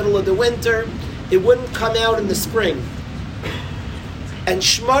to the middle of the winter. It wouldn't come out in the spring. And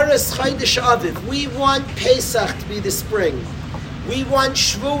Shmaras Chodesh HaAviv, we want Pesach to be the spring. We want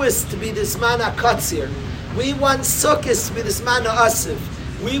Shavuos to be the Zman HaKatzir. We want Sukkot to be the Zman HaAsiv.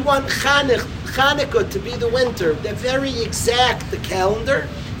 We want Chanukah to be the winter. They're very exact, the calendar.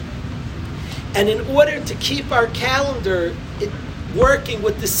 And in order to keep our calendar working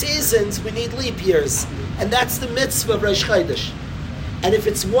with the seasons, we need leap years. And that's the mitzvah of Rosh Chodesh. And if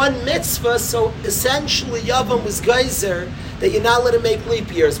it's one mitzvah, so essentially Yavam was geyser that you're not allowed to make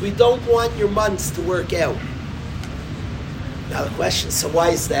leap years. We don't want your months to work out. Now the question, so why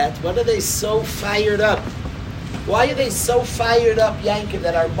is that? What are they so fired up? Why are they so fired up, Yankov,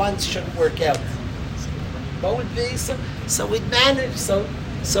 that our months shouldn't work out? What would be? So we'd manage. So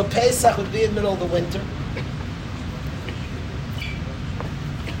Pesach would be in the middle of the winter.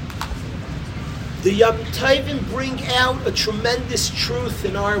 The Yom Tovim bring out a tremendous truth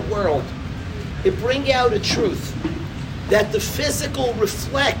in our world. It bring out a truth that the physical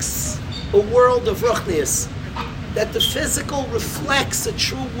reflects a world of Ruchnius. That the physical reflects a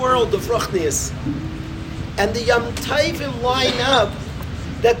true world of Ruchnius. And the Yom Tovim line up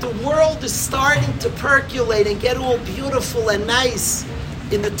that the world is starting to percolate and get all beautiful and nice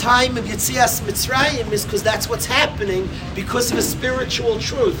in the time of Yetzias Mitzrayim is because that's what's happening because of a spiritual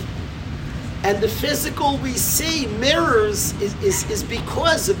truth. And the physical we see mirrors is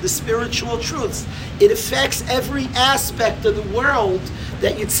because of the spiritual truths. It affects every aspect of the world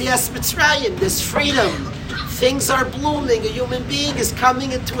that Yetzias Mitzrayim, there's freedom. Things are blooming. A human being is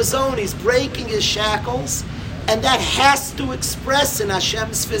coming into his own. He's breaking his shackles. And that has to express in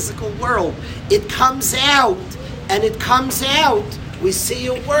Hashem's physical world. It comes out. And it comes out. We see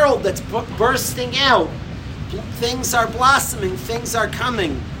a world that's bursting out. Things are blossoming. Things are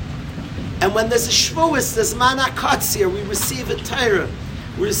coming. And when there's a Shavuos, there's Mana Katzir, we receive a Torah.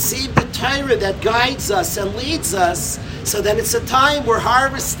 We receive the Torah that guides us and leads us, so that it's a time we're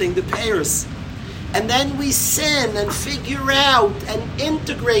harvesting the pears. And then we sin and figure out and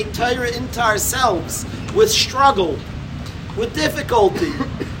integrate Torah into ourselves with struggle, with difficulty.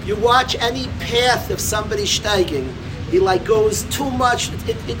 You watch any path of somebody steiging, he goes too much,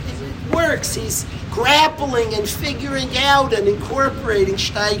 it works. He's grappling and figuring out and incorporating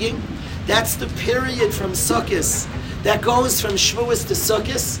steiging. That's the period from Sukkot that goes from Shavuos to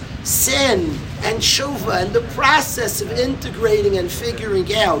Sukkot, sin and Shuvah, and the process of integrating and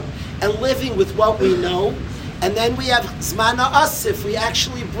figuring out and living with what we know. And then we have Zman Asif, we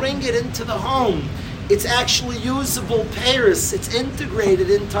actually bring it into the home. It's actually usable peiros, it's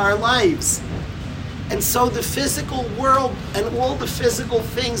integrated into our lives. And so the physical world and all the physical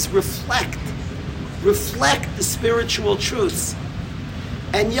things reflect the spiritual truths.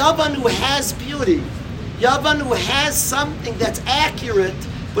 And Yavan who has beauty, Yavan who has something that's accurate,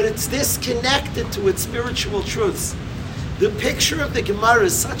 but it's disconnected to its spiritual truths. The picture of the Gemara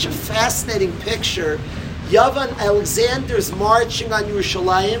is such a fascinating picture. Yavan, Alexander's marching on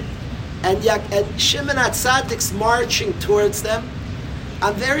Yerushalayim, and Shimon HaTzaddik's marching towards them.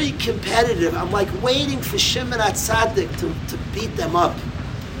 I'm very competitive. I'm waiting for Shimon HaTzaddik to beat them up.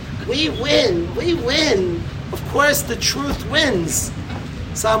 We win. Of course, the truth wins.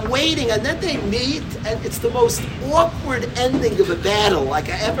 So I'm waiting, and then they meet, and it's the most awkward ending of a battle I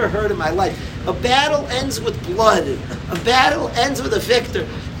ever heard in my life. A battle ends with blood. A battle ends with a victor.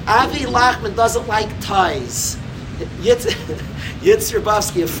 Avi Lachman doesn't like ties. Yitzhak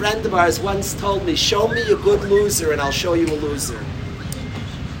Bovsky, a friend of ours, once told me, "Show me a good loser, and I'll show you a loser."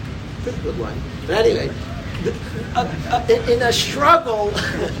 Pretty good line. But anyway, in a struggle.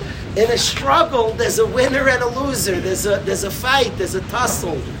 In a struggle, there's a winner and a loser. There's a fight. There's a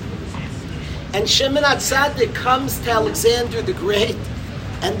tussle. And Shimon HaTzaddik comes to Alexander the Great,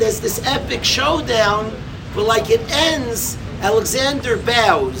 and there's this epic showdown. But it ends, Alexander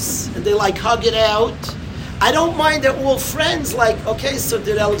bows, and they hug it out. I don't mind they're all friends. Okay, so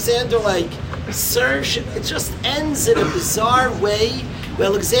did Alexander serve? It just ends in a bizarre way. Where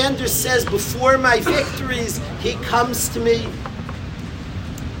Alexander says, "Before my victories, he comes to me."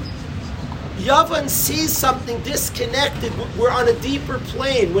 Yavan sees something disconnected. We're on a deeper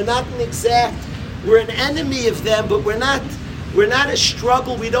plane. We're not we're an enemy of them, but we're not a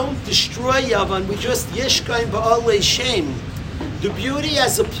struggle. We don't destroy Yavan. We just Yishkain Ba'alei Shem. The beauty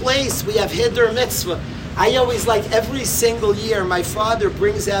as a place, we have Hider Mitzvah. I always every single year, my father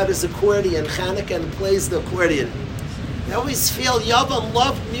brings out his accordion, Chanukah, and plays the accordion. I always feel Yavan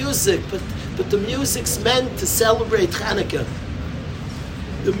loved music, but the music's meant to celebrate Chanukah.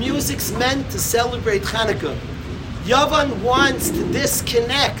 The music's meant to celebrate Chanukah. Yavan wants to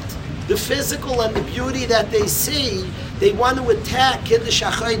disconnect the physical and the beauty that they see. They want to attack Kiddush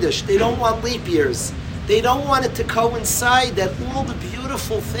HaChodesh. They don't want leap years. They don't want it to coincide that all the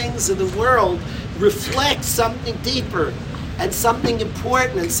beautiful things of the world reflect something deeper and something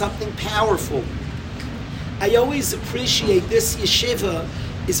important and something powerful. I always appreciate this yeshiva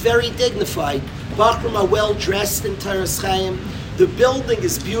is very dignified. Bachram are well dressed in Toras Chaim. The building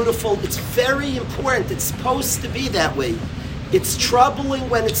is beautiful. It's very important. It's supposed to be that way. It's troubling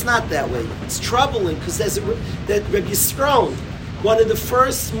when it's not that way. It's troubling because that Reb Yisrael, one of the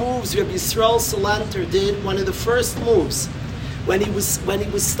first moves Reb Yisrael Salanter did, one of the first moves when he was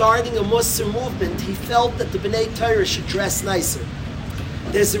starting a Musar movement, he felt that the B'nai Torah should dress nicer.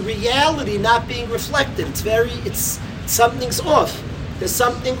 There's a reality not being reflected. It's something's off. There's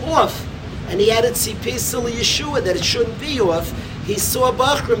something off. And he had it Tzipisa Yeshua that it shouldn't be off. He saw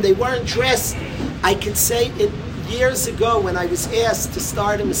Bachram, they weren't dressed. I can say years ago when I was asked to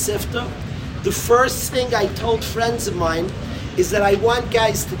start a Masifta, the first thing I told friends of mine is that I want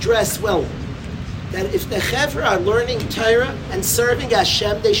guys to dress well. That if the Chevra are learning Torah and serving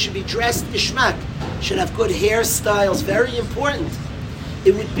Hashem, they should be dressed Ishmak, should have good hairstyles, very important.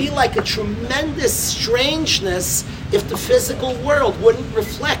 It would be like a tremendous strangeness if the physical world wouldn't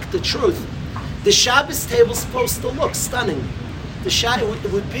reflect the truth. The Shabbos table is supposed to look stunning.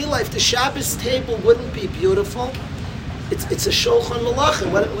 It would be like if the Shabbos table wouldn't be beautiful. It's a Shulchan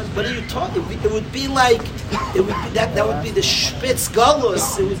Malachim. What are you talking? It would be like that would be the Spitz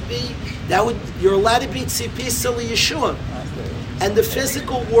Galus. It would be you're allowed to be Tzipisa Yeshua. And the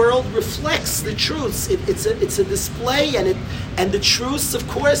physical world reflects the truths. It's a display, and the truths, of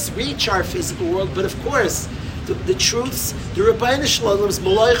course, reach our physical world. But of course, the truths, the Rebbeinu Shalom's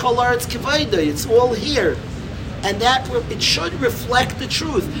Malach Haaretz Kavayda, it's all here, and that it should reflect the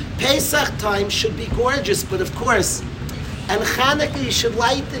truth. Pesach time should be gorgeous, but of course, and Chanukah you should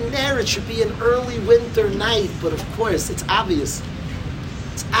light the ner. It should be an early winter night, but of course, it's obvious.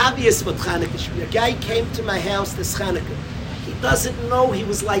 It's obvious what Chanukah should be. A guy came to my house this Chanukah. He doesn't know, he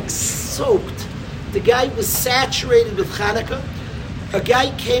was like soaked. The guy was saturated with Chanukah. A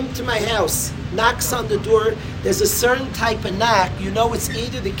guy came to my house, knocks on the door. There's a certain type of knock, you know it's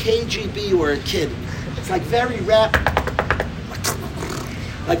either the KGB or a kid. It's like very rapid,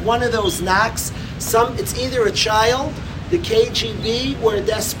 like one of those knocks. It's either a child, the KGB, or a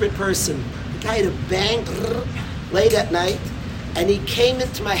desperate person. The guy had a bang late at night, and he came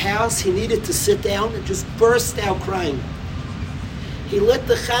into my house. He needed to sit down and just burst out crying. He lit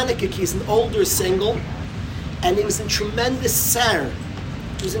the Chanukah, he's an older single, and he was in tremendous sorrow.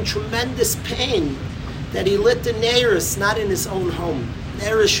 He was in tremendous pain that he lit the Neiros not in his own home.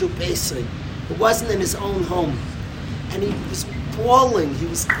 Neiros Shubesai. It wasn't in his own home. And he was bawling, he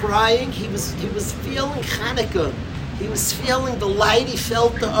was crying, he was feeling Chanukah. He was feeling the light, he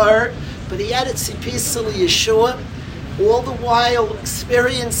felt the art, but he had it Tzipisa Yeshua, all the while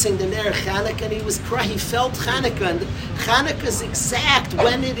experiencing the Ner Chanukah, and he was crying. He felt Chanukah, and Chanukah is exact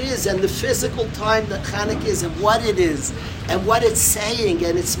when it is, and the physical time that Chanukah is, and what it is, and what it's saying,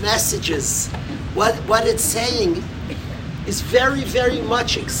 and its messages. What it's saying is very, very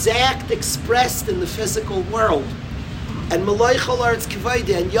much exact, expressed in the physical world. And Malach Haaretz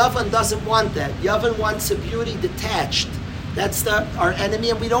Kavayda, and Yavan doesn't want that. Yavan wants a beauty detached. That's our enemy,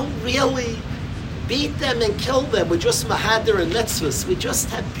 and we don't really beat them and kill them. We're just mahader and mitzvahs. We just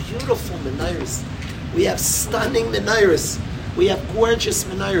have beautiful menorahs. We have stunning menorahs. We have gorgeous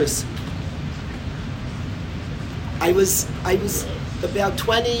menorahs. I was about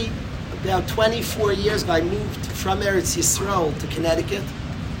 24 years ago. I moved from Eretz Yisrael to Connecticut,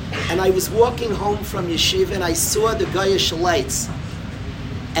 and I was walking home from yeshiva, and I saw the Goyish lights,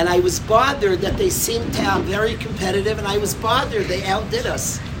 and I was bothered that they seemed to be very competitive, and I was bothered they outdid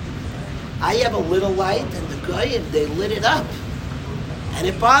us. I have a little light, and the Goyim, they lit it up. And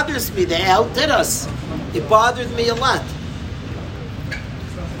it bothers me. They outdid us. It bothered me a lot.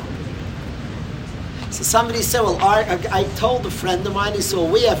 So somebody said, well, I told a friend of mine, he said,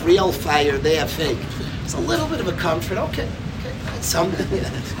 well, we have real fire, they have fake. It's a little bit of a comfort. Okay. Something.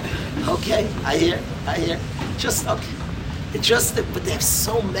 Okay, I hear. Just, okay. It's just that, but they have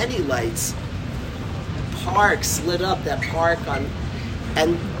so many lights. Parks lit up, that park on,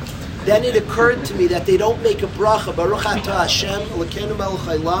 and then it occurred to me that they don't make a bracha. Baruch atah Hashem, Elokeinu melech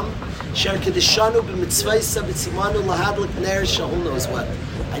haolam, asher kedeshanu b'mitzvaysa b'tzimanu lahadlik ner shel who knows what.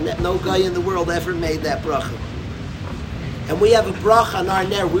 No guy in the world ever made that bracha. And we have a bracha on our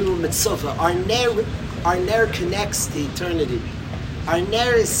ner. We were mitzvah. Our ner connects to eternity. Our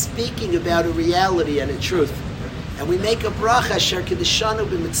ner is speaking about a reality and a truth. And we make a bracha, asher kedeshanu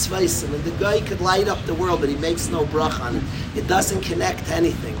b'mitzvaysa, and the guy could light up the world, but he makes no bracha on it. It doesn't connect to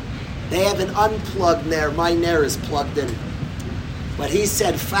anything. They have an unplugged ner. My ner is plugged in. But he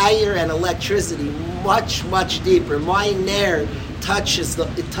said fire and electricity much, much deeper. My ner touches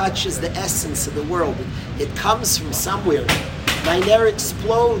the essence of the world. It comes from somewhere. My ner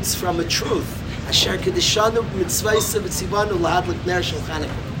explodes from a truth. Asher kedeshanu mitzvaysa v'tzivanu lahadlik ner shel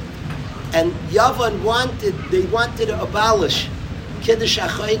Chanukah. And Yavan wanted to abolish Kiddush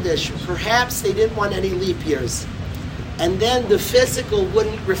HaChodesh. Perhaps they didn't want any leap years. And then the physical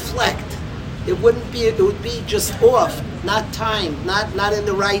wouldn't reflect. It would be just off, not timed, not in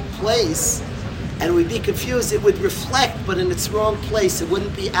the right place. and we'd be confused. It would reflect, but in its wrong place. It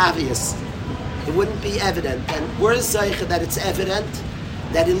wouldn't be obvious. It wouldn't be evident. And we're zeicha that it's evident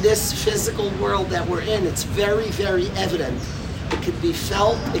that in this physical world that we're in, it's very, very evident. It could be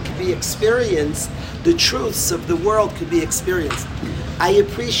felt, it could be experienced. The truths of the world could be experienced. I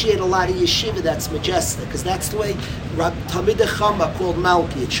appreciate a lot of yeshiva that's majestic, because that's the way Talmidei Chacham called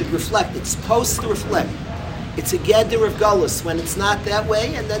Malki. It should reflect. It's supposed to reflect. It's a geder of galus when it's not that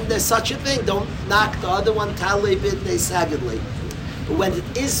way, and then there's such a thing. Don't knock the other one, talei bidnei sagidli. But when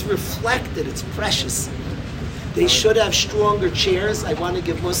it is reflected, it's precious. They should have stronger chairs. I want to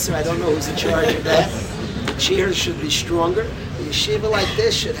give Musar, I don't know who's in charge of that. The chairs should be stronger. A yeshiva like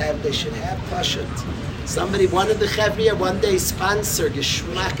this should have pashut. Somebody, one of the Chevriya, one day sponsored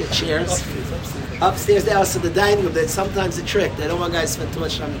Geschmacke chairs. Upstairs, they also the dining room. That's sometimes a trick. They don't want guys to spend too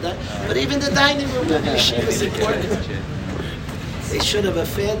much time in the dining room. But even the dining room of the yeshiva is important. They should have a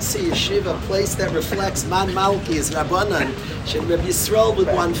fancy yeshiva, place that reflects Man Malki is Rabbanan. Should Rabbi Yisrael with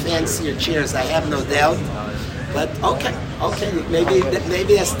one fancier chairs, I have no doubt. But okay,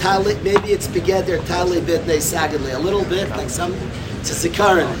 maybe that's tali, maybe it's begeder tali bidnei sagidli, a little bit like some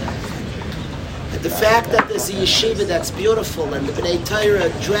tzikaron. The fact that there's a yeshiva that's beautiful and the Bnei Torah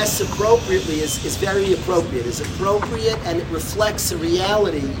dress appropriately is very appropriate. It's appropriate, and it reflects a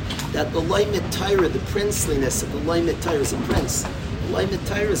reality that the Loimid Torah, the princeliness of the Loimid Torah, is a prince. The Loimid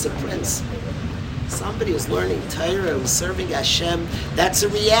Torah is a prince. Somebody who's learning Torah, who's serving Hashem, that's a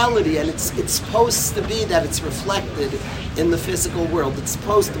reality, and it's supposed to be that it's reflected in the physical world. It's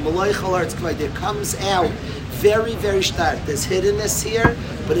supposed to, it comes out very, very stark. There's hiddenness here,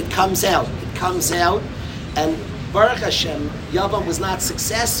 but it comes out. It comes out, and Baruch Hashem, Yavam was not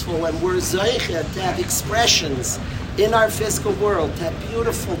successful, and we're zeicha to have expressions in our physical world, to have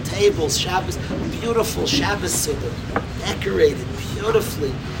beautiful tables, Shabbos, beautiful Shabbos Sukkah, decorated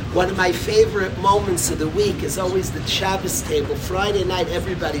beautifully. One of my favorite moments of the week is always the Shabbos table. Friday night,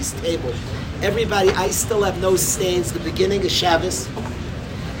 everybody's table. Everybody, I still have no stains. The beginning of Shabbos,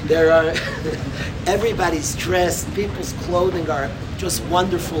 there are, everybody's dressed, people's clothing are just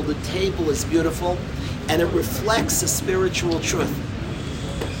wonderful. The table is beautiful, and it reflects a spiritual truth.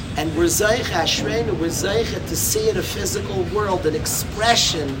 And we're zeicha, Ashreinu, we're zeicha to see in a physical world an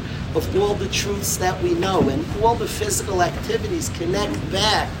expression of all the truths that we know, and all the physical activities connect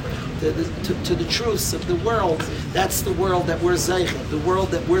back to the truths of the world. That's the world that we're zeicha, the world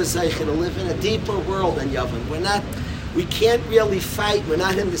that we're zeicha, to live in a deeper world than Yavam. We can't really fight, we're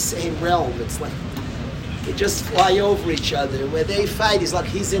not in the same realm. It's like, they just fly over each other. Where they fight,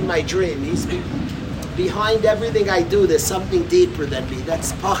 he's in my dream. He's behind everything I do, there's something deeper than me.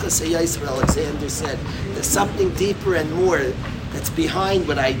 That's Pachas HaYisrael, Alexander said. There's something deeper and more that's behind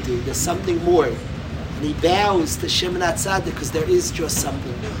what I do. There's something more. And he bows to Shimon HaTzadik because there is just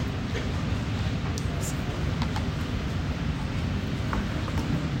something more.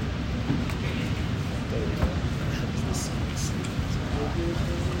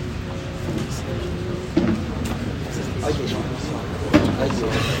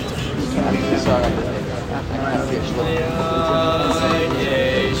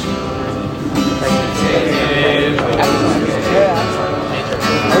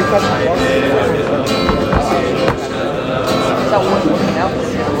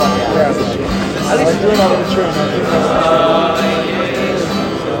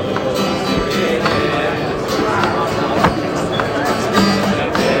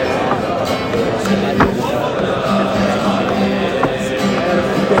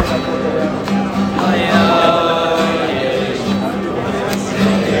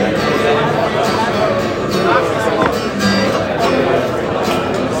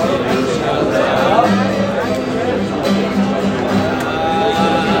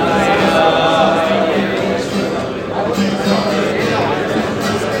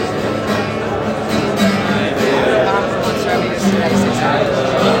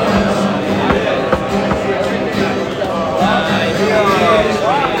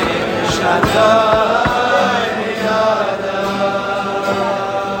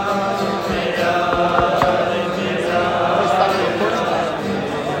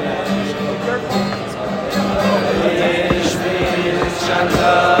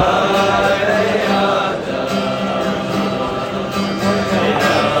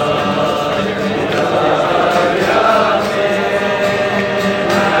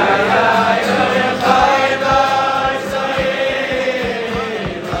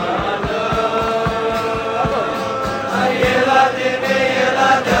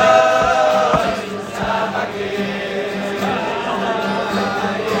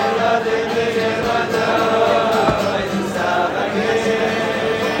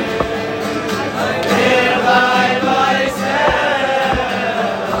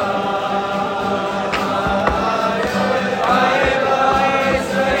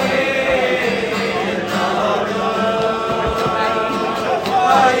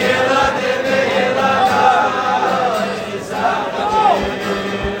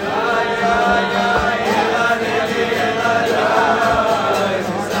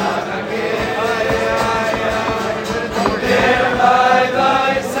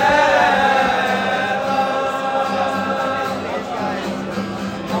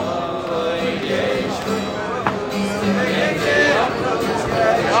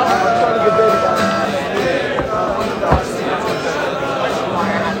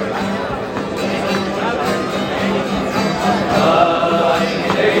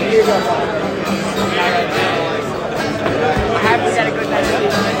 happy we had a good night of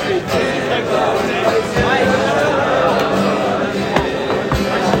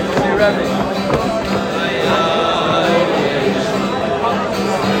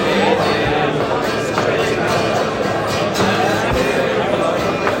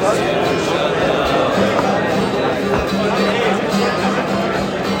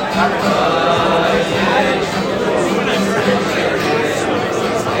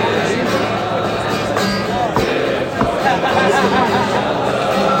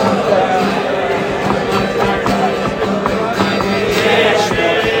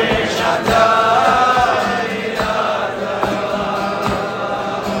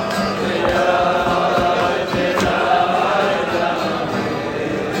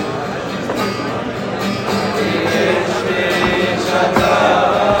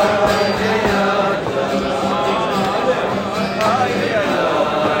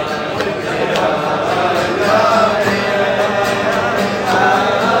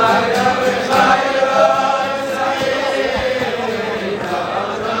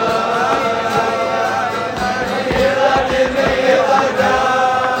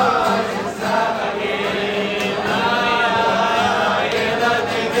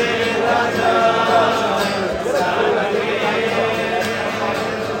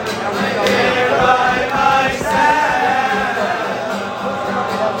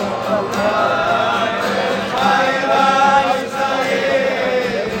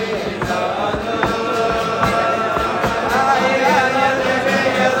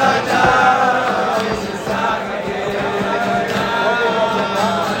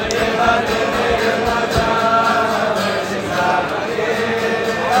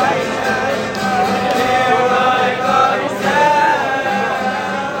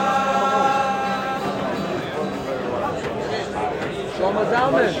Shlomo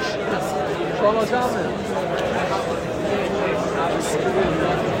Zalman. Shlomo Zalman.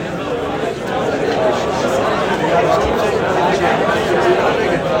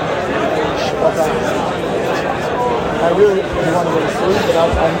 I really want to go to sleep, but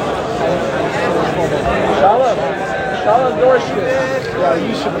Shalom. Shalom Dorshkin. Yeah,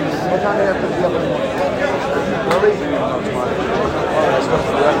 you should be. What time do you have to be up in the morning? Early?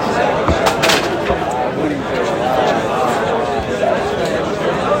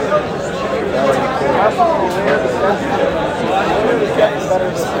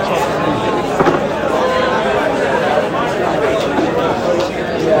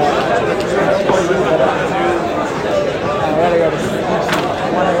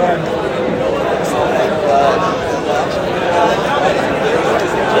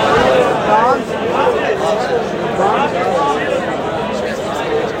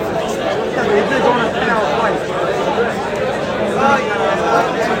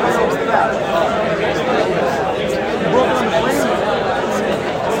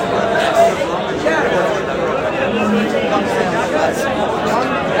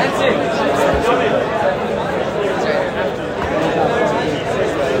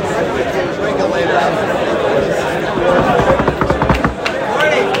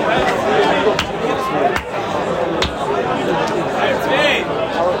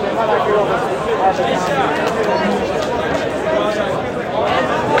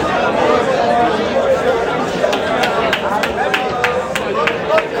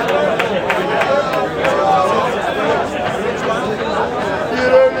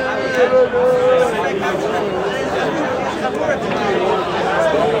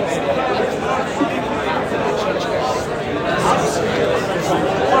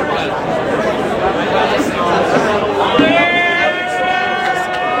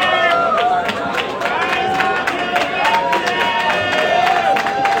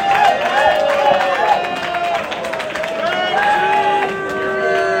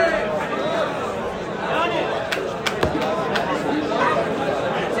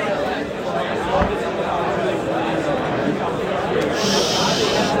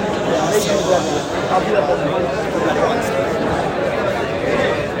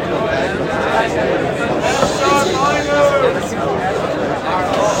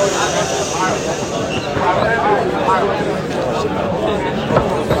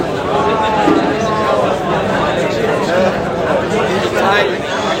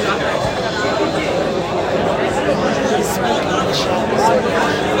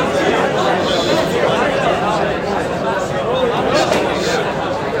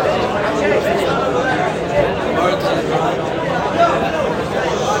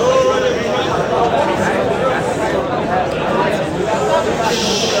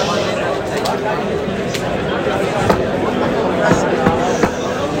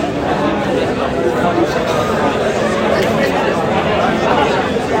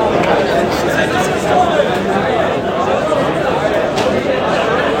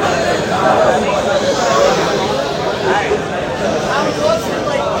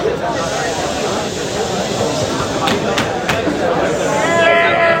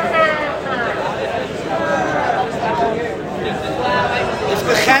 If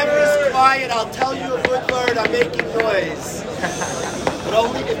the camera is quiet, I'll tell you a good word. I'm making noise. But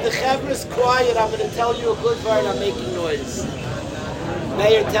only if the camera is quiet, I'm going to tell you a good word. I'm making noise.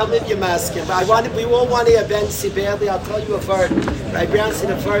 Mayor, tell me if you're masking. We all want to hear Bensi badly. I'll tell you a word. Right, Brown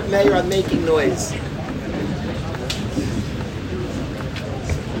said a word, Mayor, I'm making noise.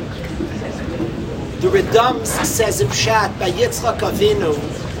 The Redums says in Pshat by Yitzchak Avinu.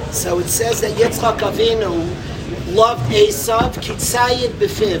 So it says that Yitzchak Avinu loved Esav, Kitzayid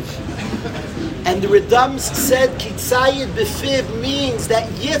Befiv. And the Redums said Kitzayid Befiv means that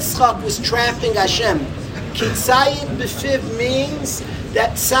Yitzchak was trapping Hashem. Kitzayid Befiv means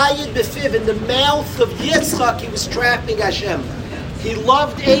that Tzayid Befiv, in the mouth of Yitzchak, he was trapping Hashem. He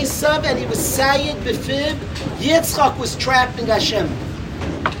loved Esav and he was Tzayid Befiv. Yitzchak was trapping Hashem.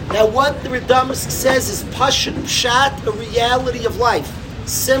 Now what the Redums says is Pashut Pshat, a reality of life.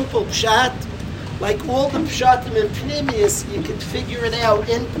 Simple Pshat. Like all the Pshatim in Pnimius, you can figure it out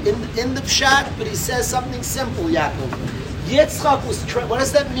in the Pshat, but he says something simple, Yaakov. Yitzchak was, what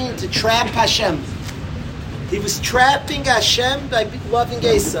does that mean, to trap Hashem? He was trapping Hashem by loving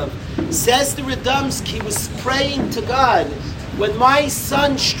Esav. Says the Redums, he was praying to God. When my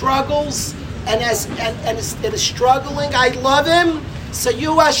son struggles and is struggling, I love him. So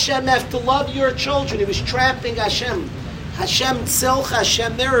you, Hashem, have to love your children. He was trapping Hashem. Hashem tzilch,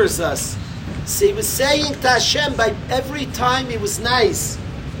 Hashem mirrors us. So he was saying to Hashem, by every time he was nice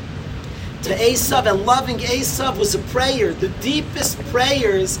to Esav, and loving Esav was a prayer. The deepest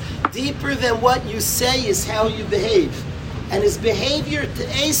prayers, deeper than what you say, is how you behave. And his behavior to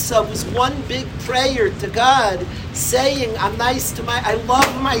Esav was one big prayer to God, saying, I'm nice to I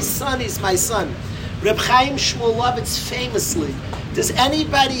love my son, he's my son. Reb Chaim Shmulevitz famously, does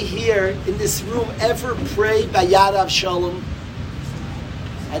anybody here in this room ever pray by Yad Avshalom?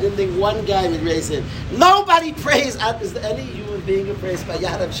 I didn't think one guy would raise it. Nobody prays. Is there any human being who prays by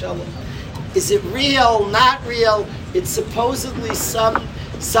Yad Avshalom? Is it real? Not real? It's supposedly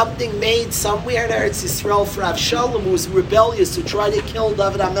something made somewhere in Eretz Yisrael for Avshalom, who was rebellious, to try to kill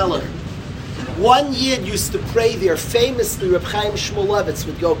David HaMelech. One Yid used to pray there. Famously, Reb Chaim Shmulevitz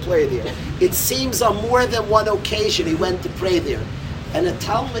would go pray there. It seems on more than one occasion he went to pray there. And a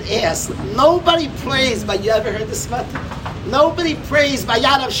Talmud asked, nobody prays by, you ever heard this matter? Nobody prays by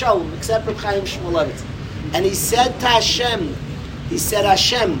Yad Avshalom except Reb Chaim Shmulevitz. And he said to Hashem,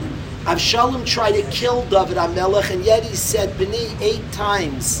 Hashem, Avshalom tried to kill David HaMelech, and yet he said B'ni 8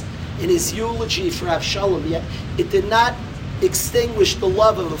 times in his eulogy for Avshalom. Yet it did not extinguish the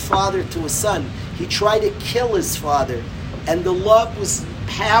love of a father to a son. He tried to kill his father, and the love was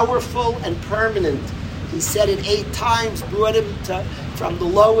powerful and permanent. He said it 8 times, brought him from the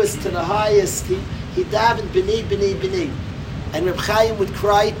lowest to the highest. He davened B'ni, B'ni, B'ni. And Reb Chaim would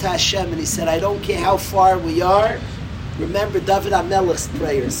cry to Hashem, and he said, I don't care how far we are, remember David HaMelech's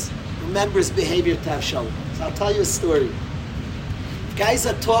prayers. Remember his behavior to Avshalom. So I'll tell you a story. If guys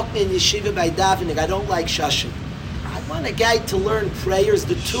are talking in yeshiva by davening, I don't like shashim. I want a guy to learn prayers.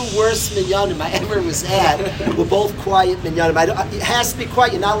 The 2 worst minyanim I ever was at were both quiet minyanim. It has to be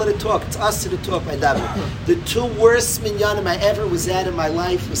quiet. You're not allowed to talk. It's us to talk by davening. The 2 worst minyanim I ever was at in my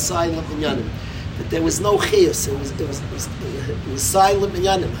life were silent minyanim. But there was no chiyus. It was silent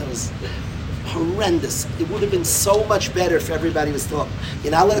minyanim. It was horrendous. It would have been so much better if everybody was talking.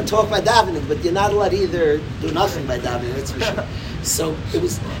 You're not allowed to talk by davening, but you're not allowed to either do nothing by davening. That's for sure. So it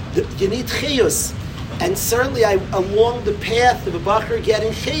was. You need chiyus. And certainly, along the path of a bacher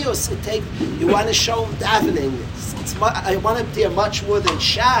getting chiyus, you want to show him davening. I want him to hear much more than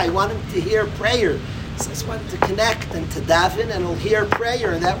shah. I want him to hear prayer. So I just want him to connect and to daven, and he'll hear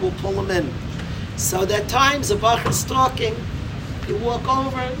prayer, and that will pull him in. So there are times a bacher's talking, you walk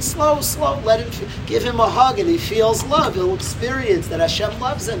over, slow, give him a hug, and he feels love. He'll experience that Hashem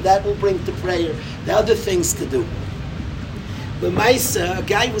loves him. That will bring to prayer. There are other things to do. But Maisa, a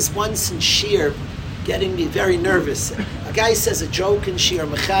guy was once in Shir, getting me very nervous. A guy says a joke in Shir,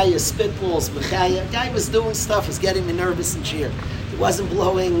 Mechaya, spitballs, Mechaya. A guy was doing stuff, was getting me nervous in Shir. He wasn't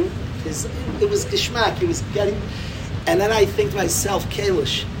blowing it was Gishmak, he was getting, and then I think to myself,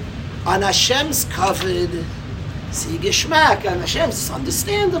 Kalish, on Hashem's covered, see Gishmak, on Hashem's, it's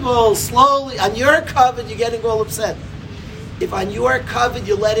understandable, slowly, on your covered, you're getting all upset. If on your covered,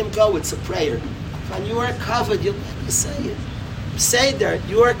 you let him go, it's a prayer. If on your covered, you say it. Say there,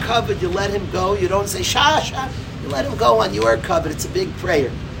 you are covered, you let him go, you don't say shah, you let him go on your covered, it's a big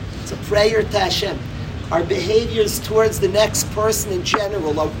prayer. It's a prayer to Hashem. Our behaviors towards the next person in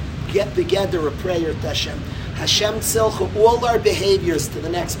general are get together a prayer to Hashem. Hashem tzilcha all our behaviors to the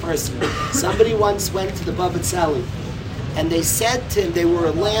next person. Somebody once went to the Baba Tzali, and they said to him, they were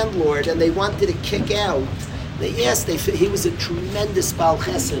a landlord, and they wanted to kick out. They asked, he was a tremendous Baal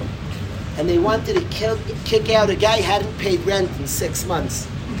Chesed, and they wanted to kick out a guy who hadn't paid rent in 6 months.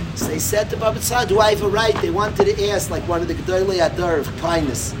 So they said to Baba Tzali, do I have a right? They wanted to ask, like one of the Gedolei Adar of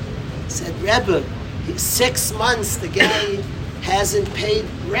kindness. He said, Rebbe, 6 months the guy hasn't paid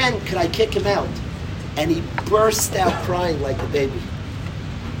rent, could I kick him out? And he burst out crying like a baby.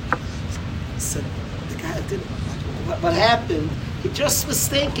 So the guy didn't. What happened? He just was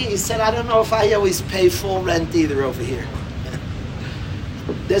thinking. He said, "I don't know if I always pay full rent either over here."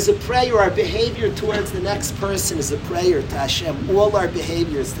 There's a prayer. Our behavior towards the next person is a prayer to Hashem. All our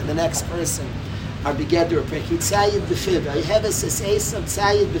behaviors to the next person are begeder a prayer. Tzayid b'fiv. I have a says Esav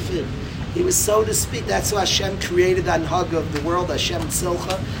tzayid b'fiv. He was, so to speak, that's why Hashem created the Anhag of the world, Hashem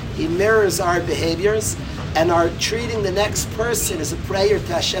Tzilcha. He mirrors our behaviors, and our treating the next person is a prayer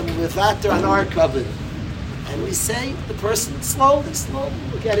to Hashem, Mevater on our covenant. And we say, the person, slowly,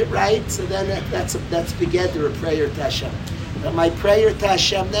 will get it right, so then that's begeder, a prayer to Hashem. Now my prayer to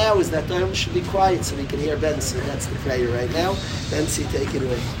Hashem now is that Doim should be quiet so we can hear Bensi. That's the prayer right now. Bensi, take it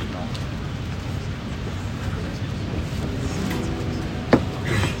away.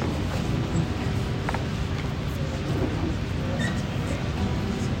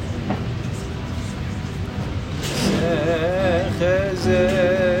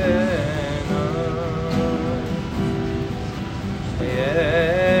 Yeah.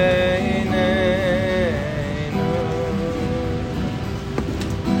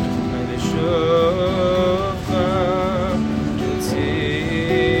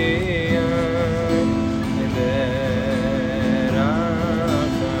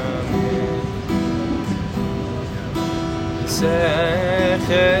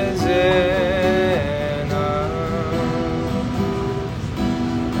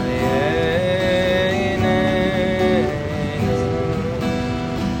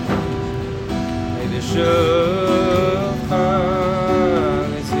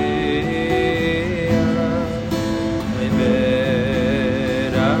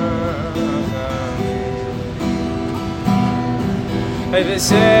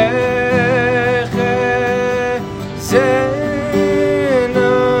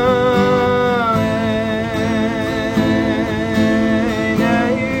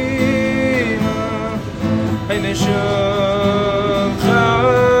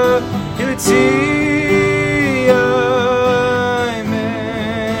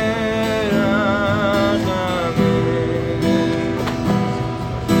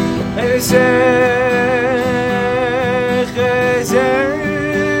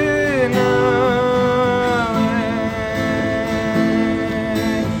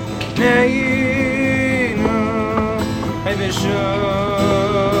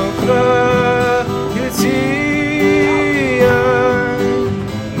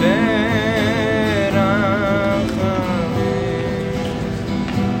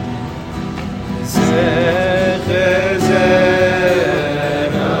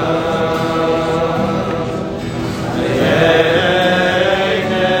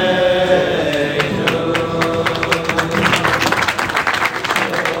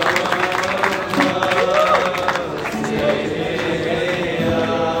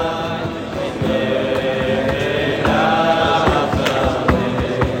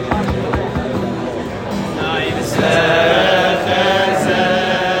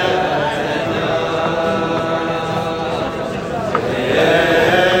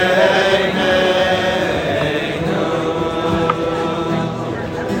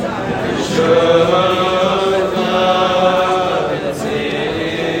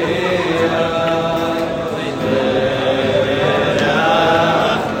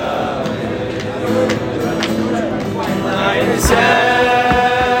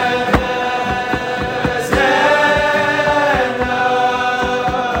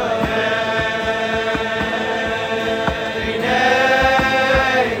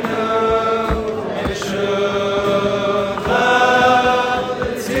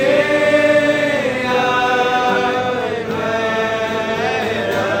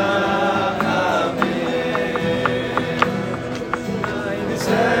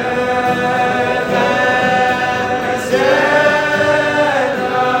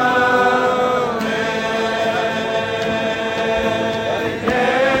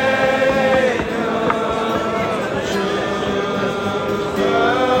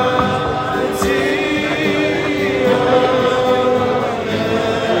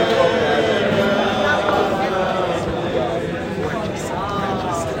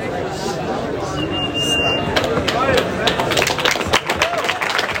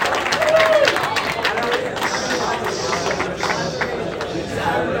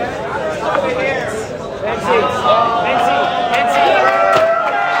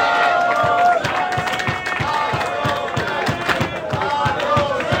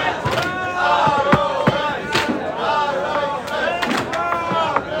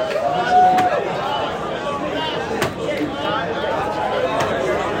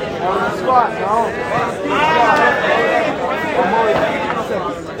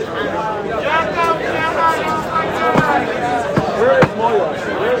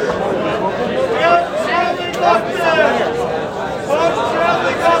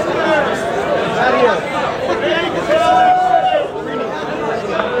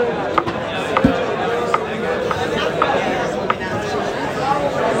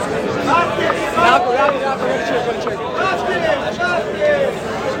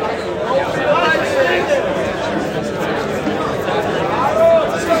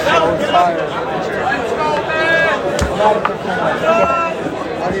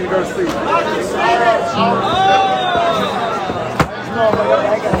 I need to go to sleep. No, but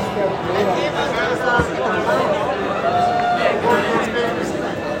I gotta stay.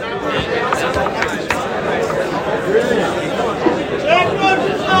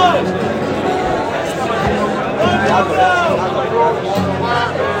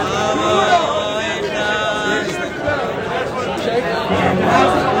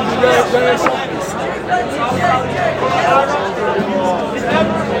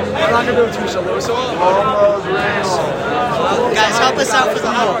 I'm not going to do it too shallow, so guys, help us out for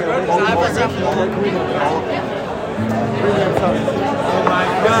the huddle. Help us out for the huddle. Oh my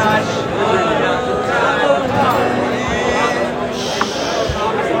gosh.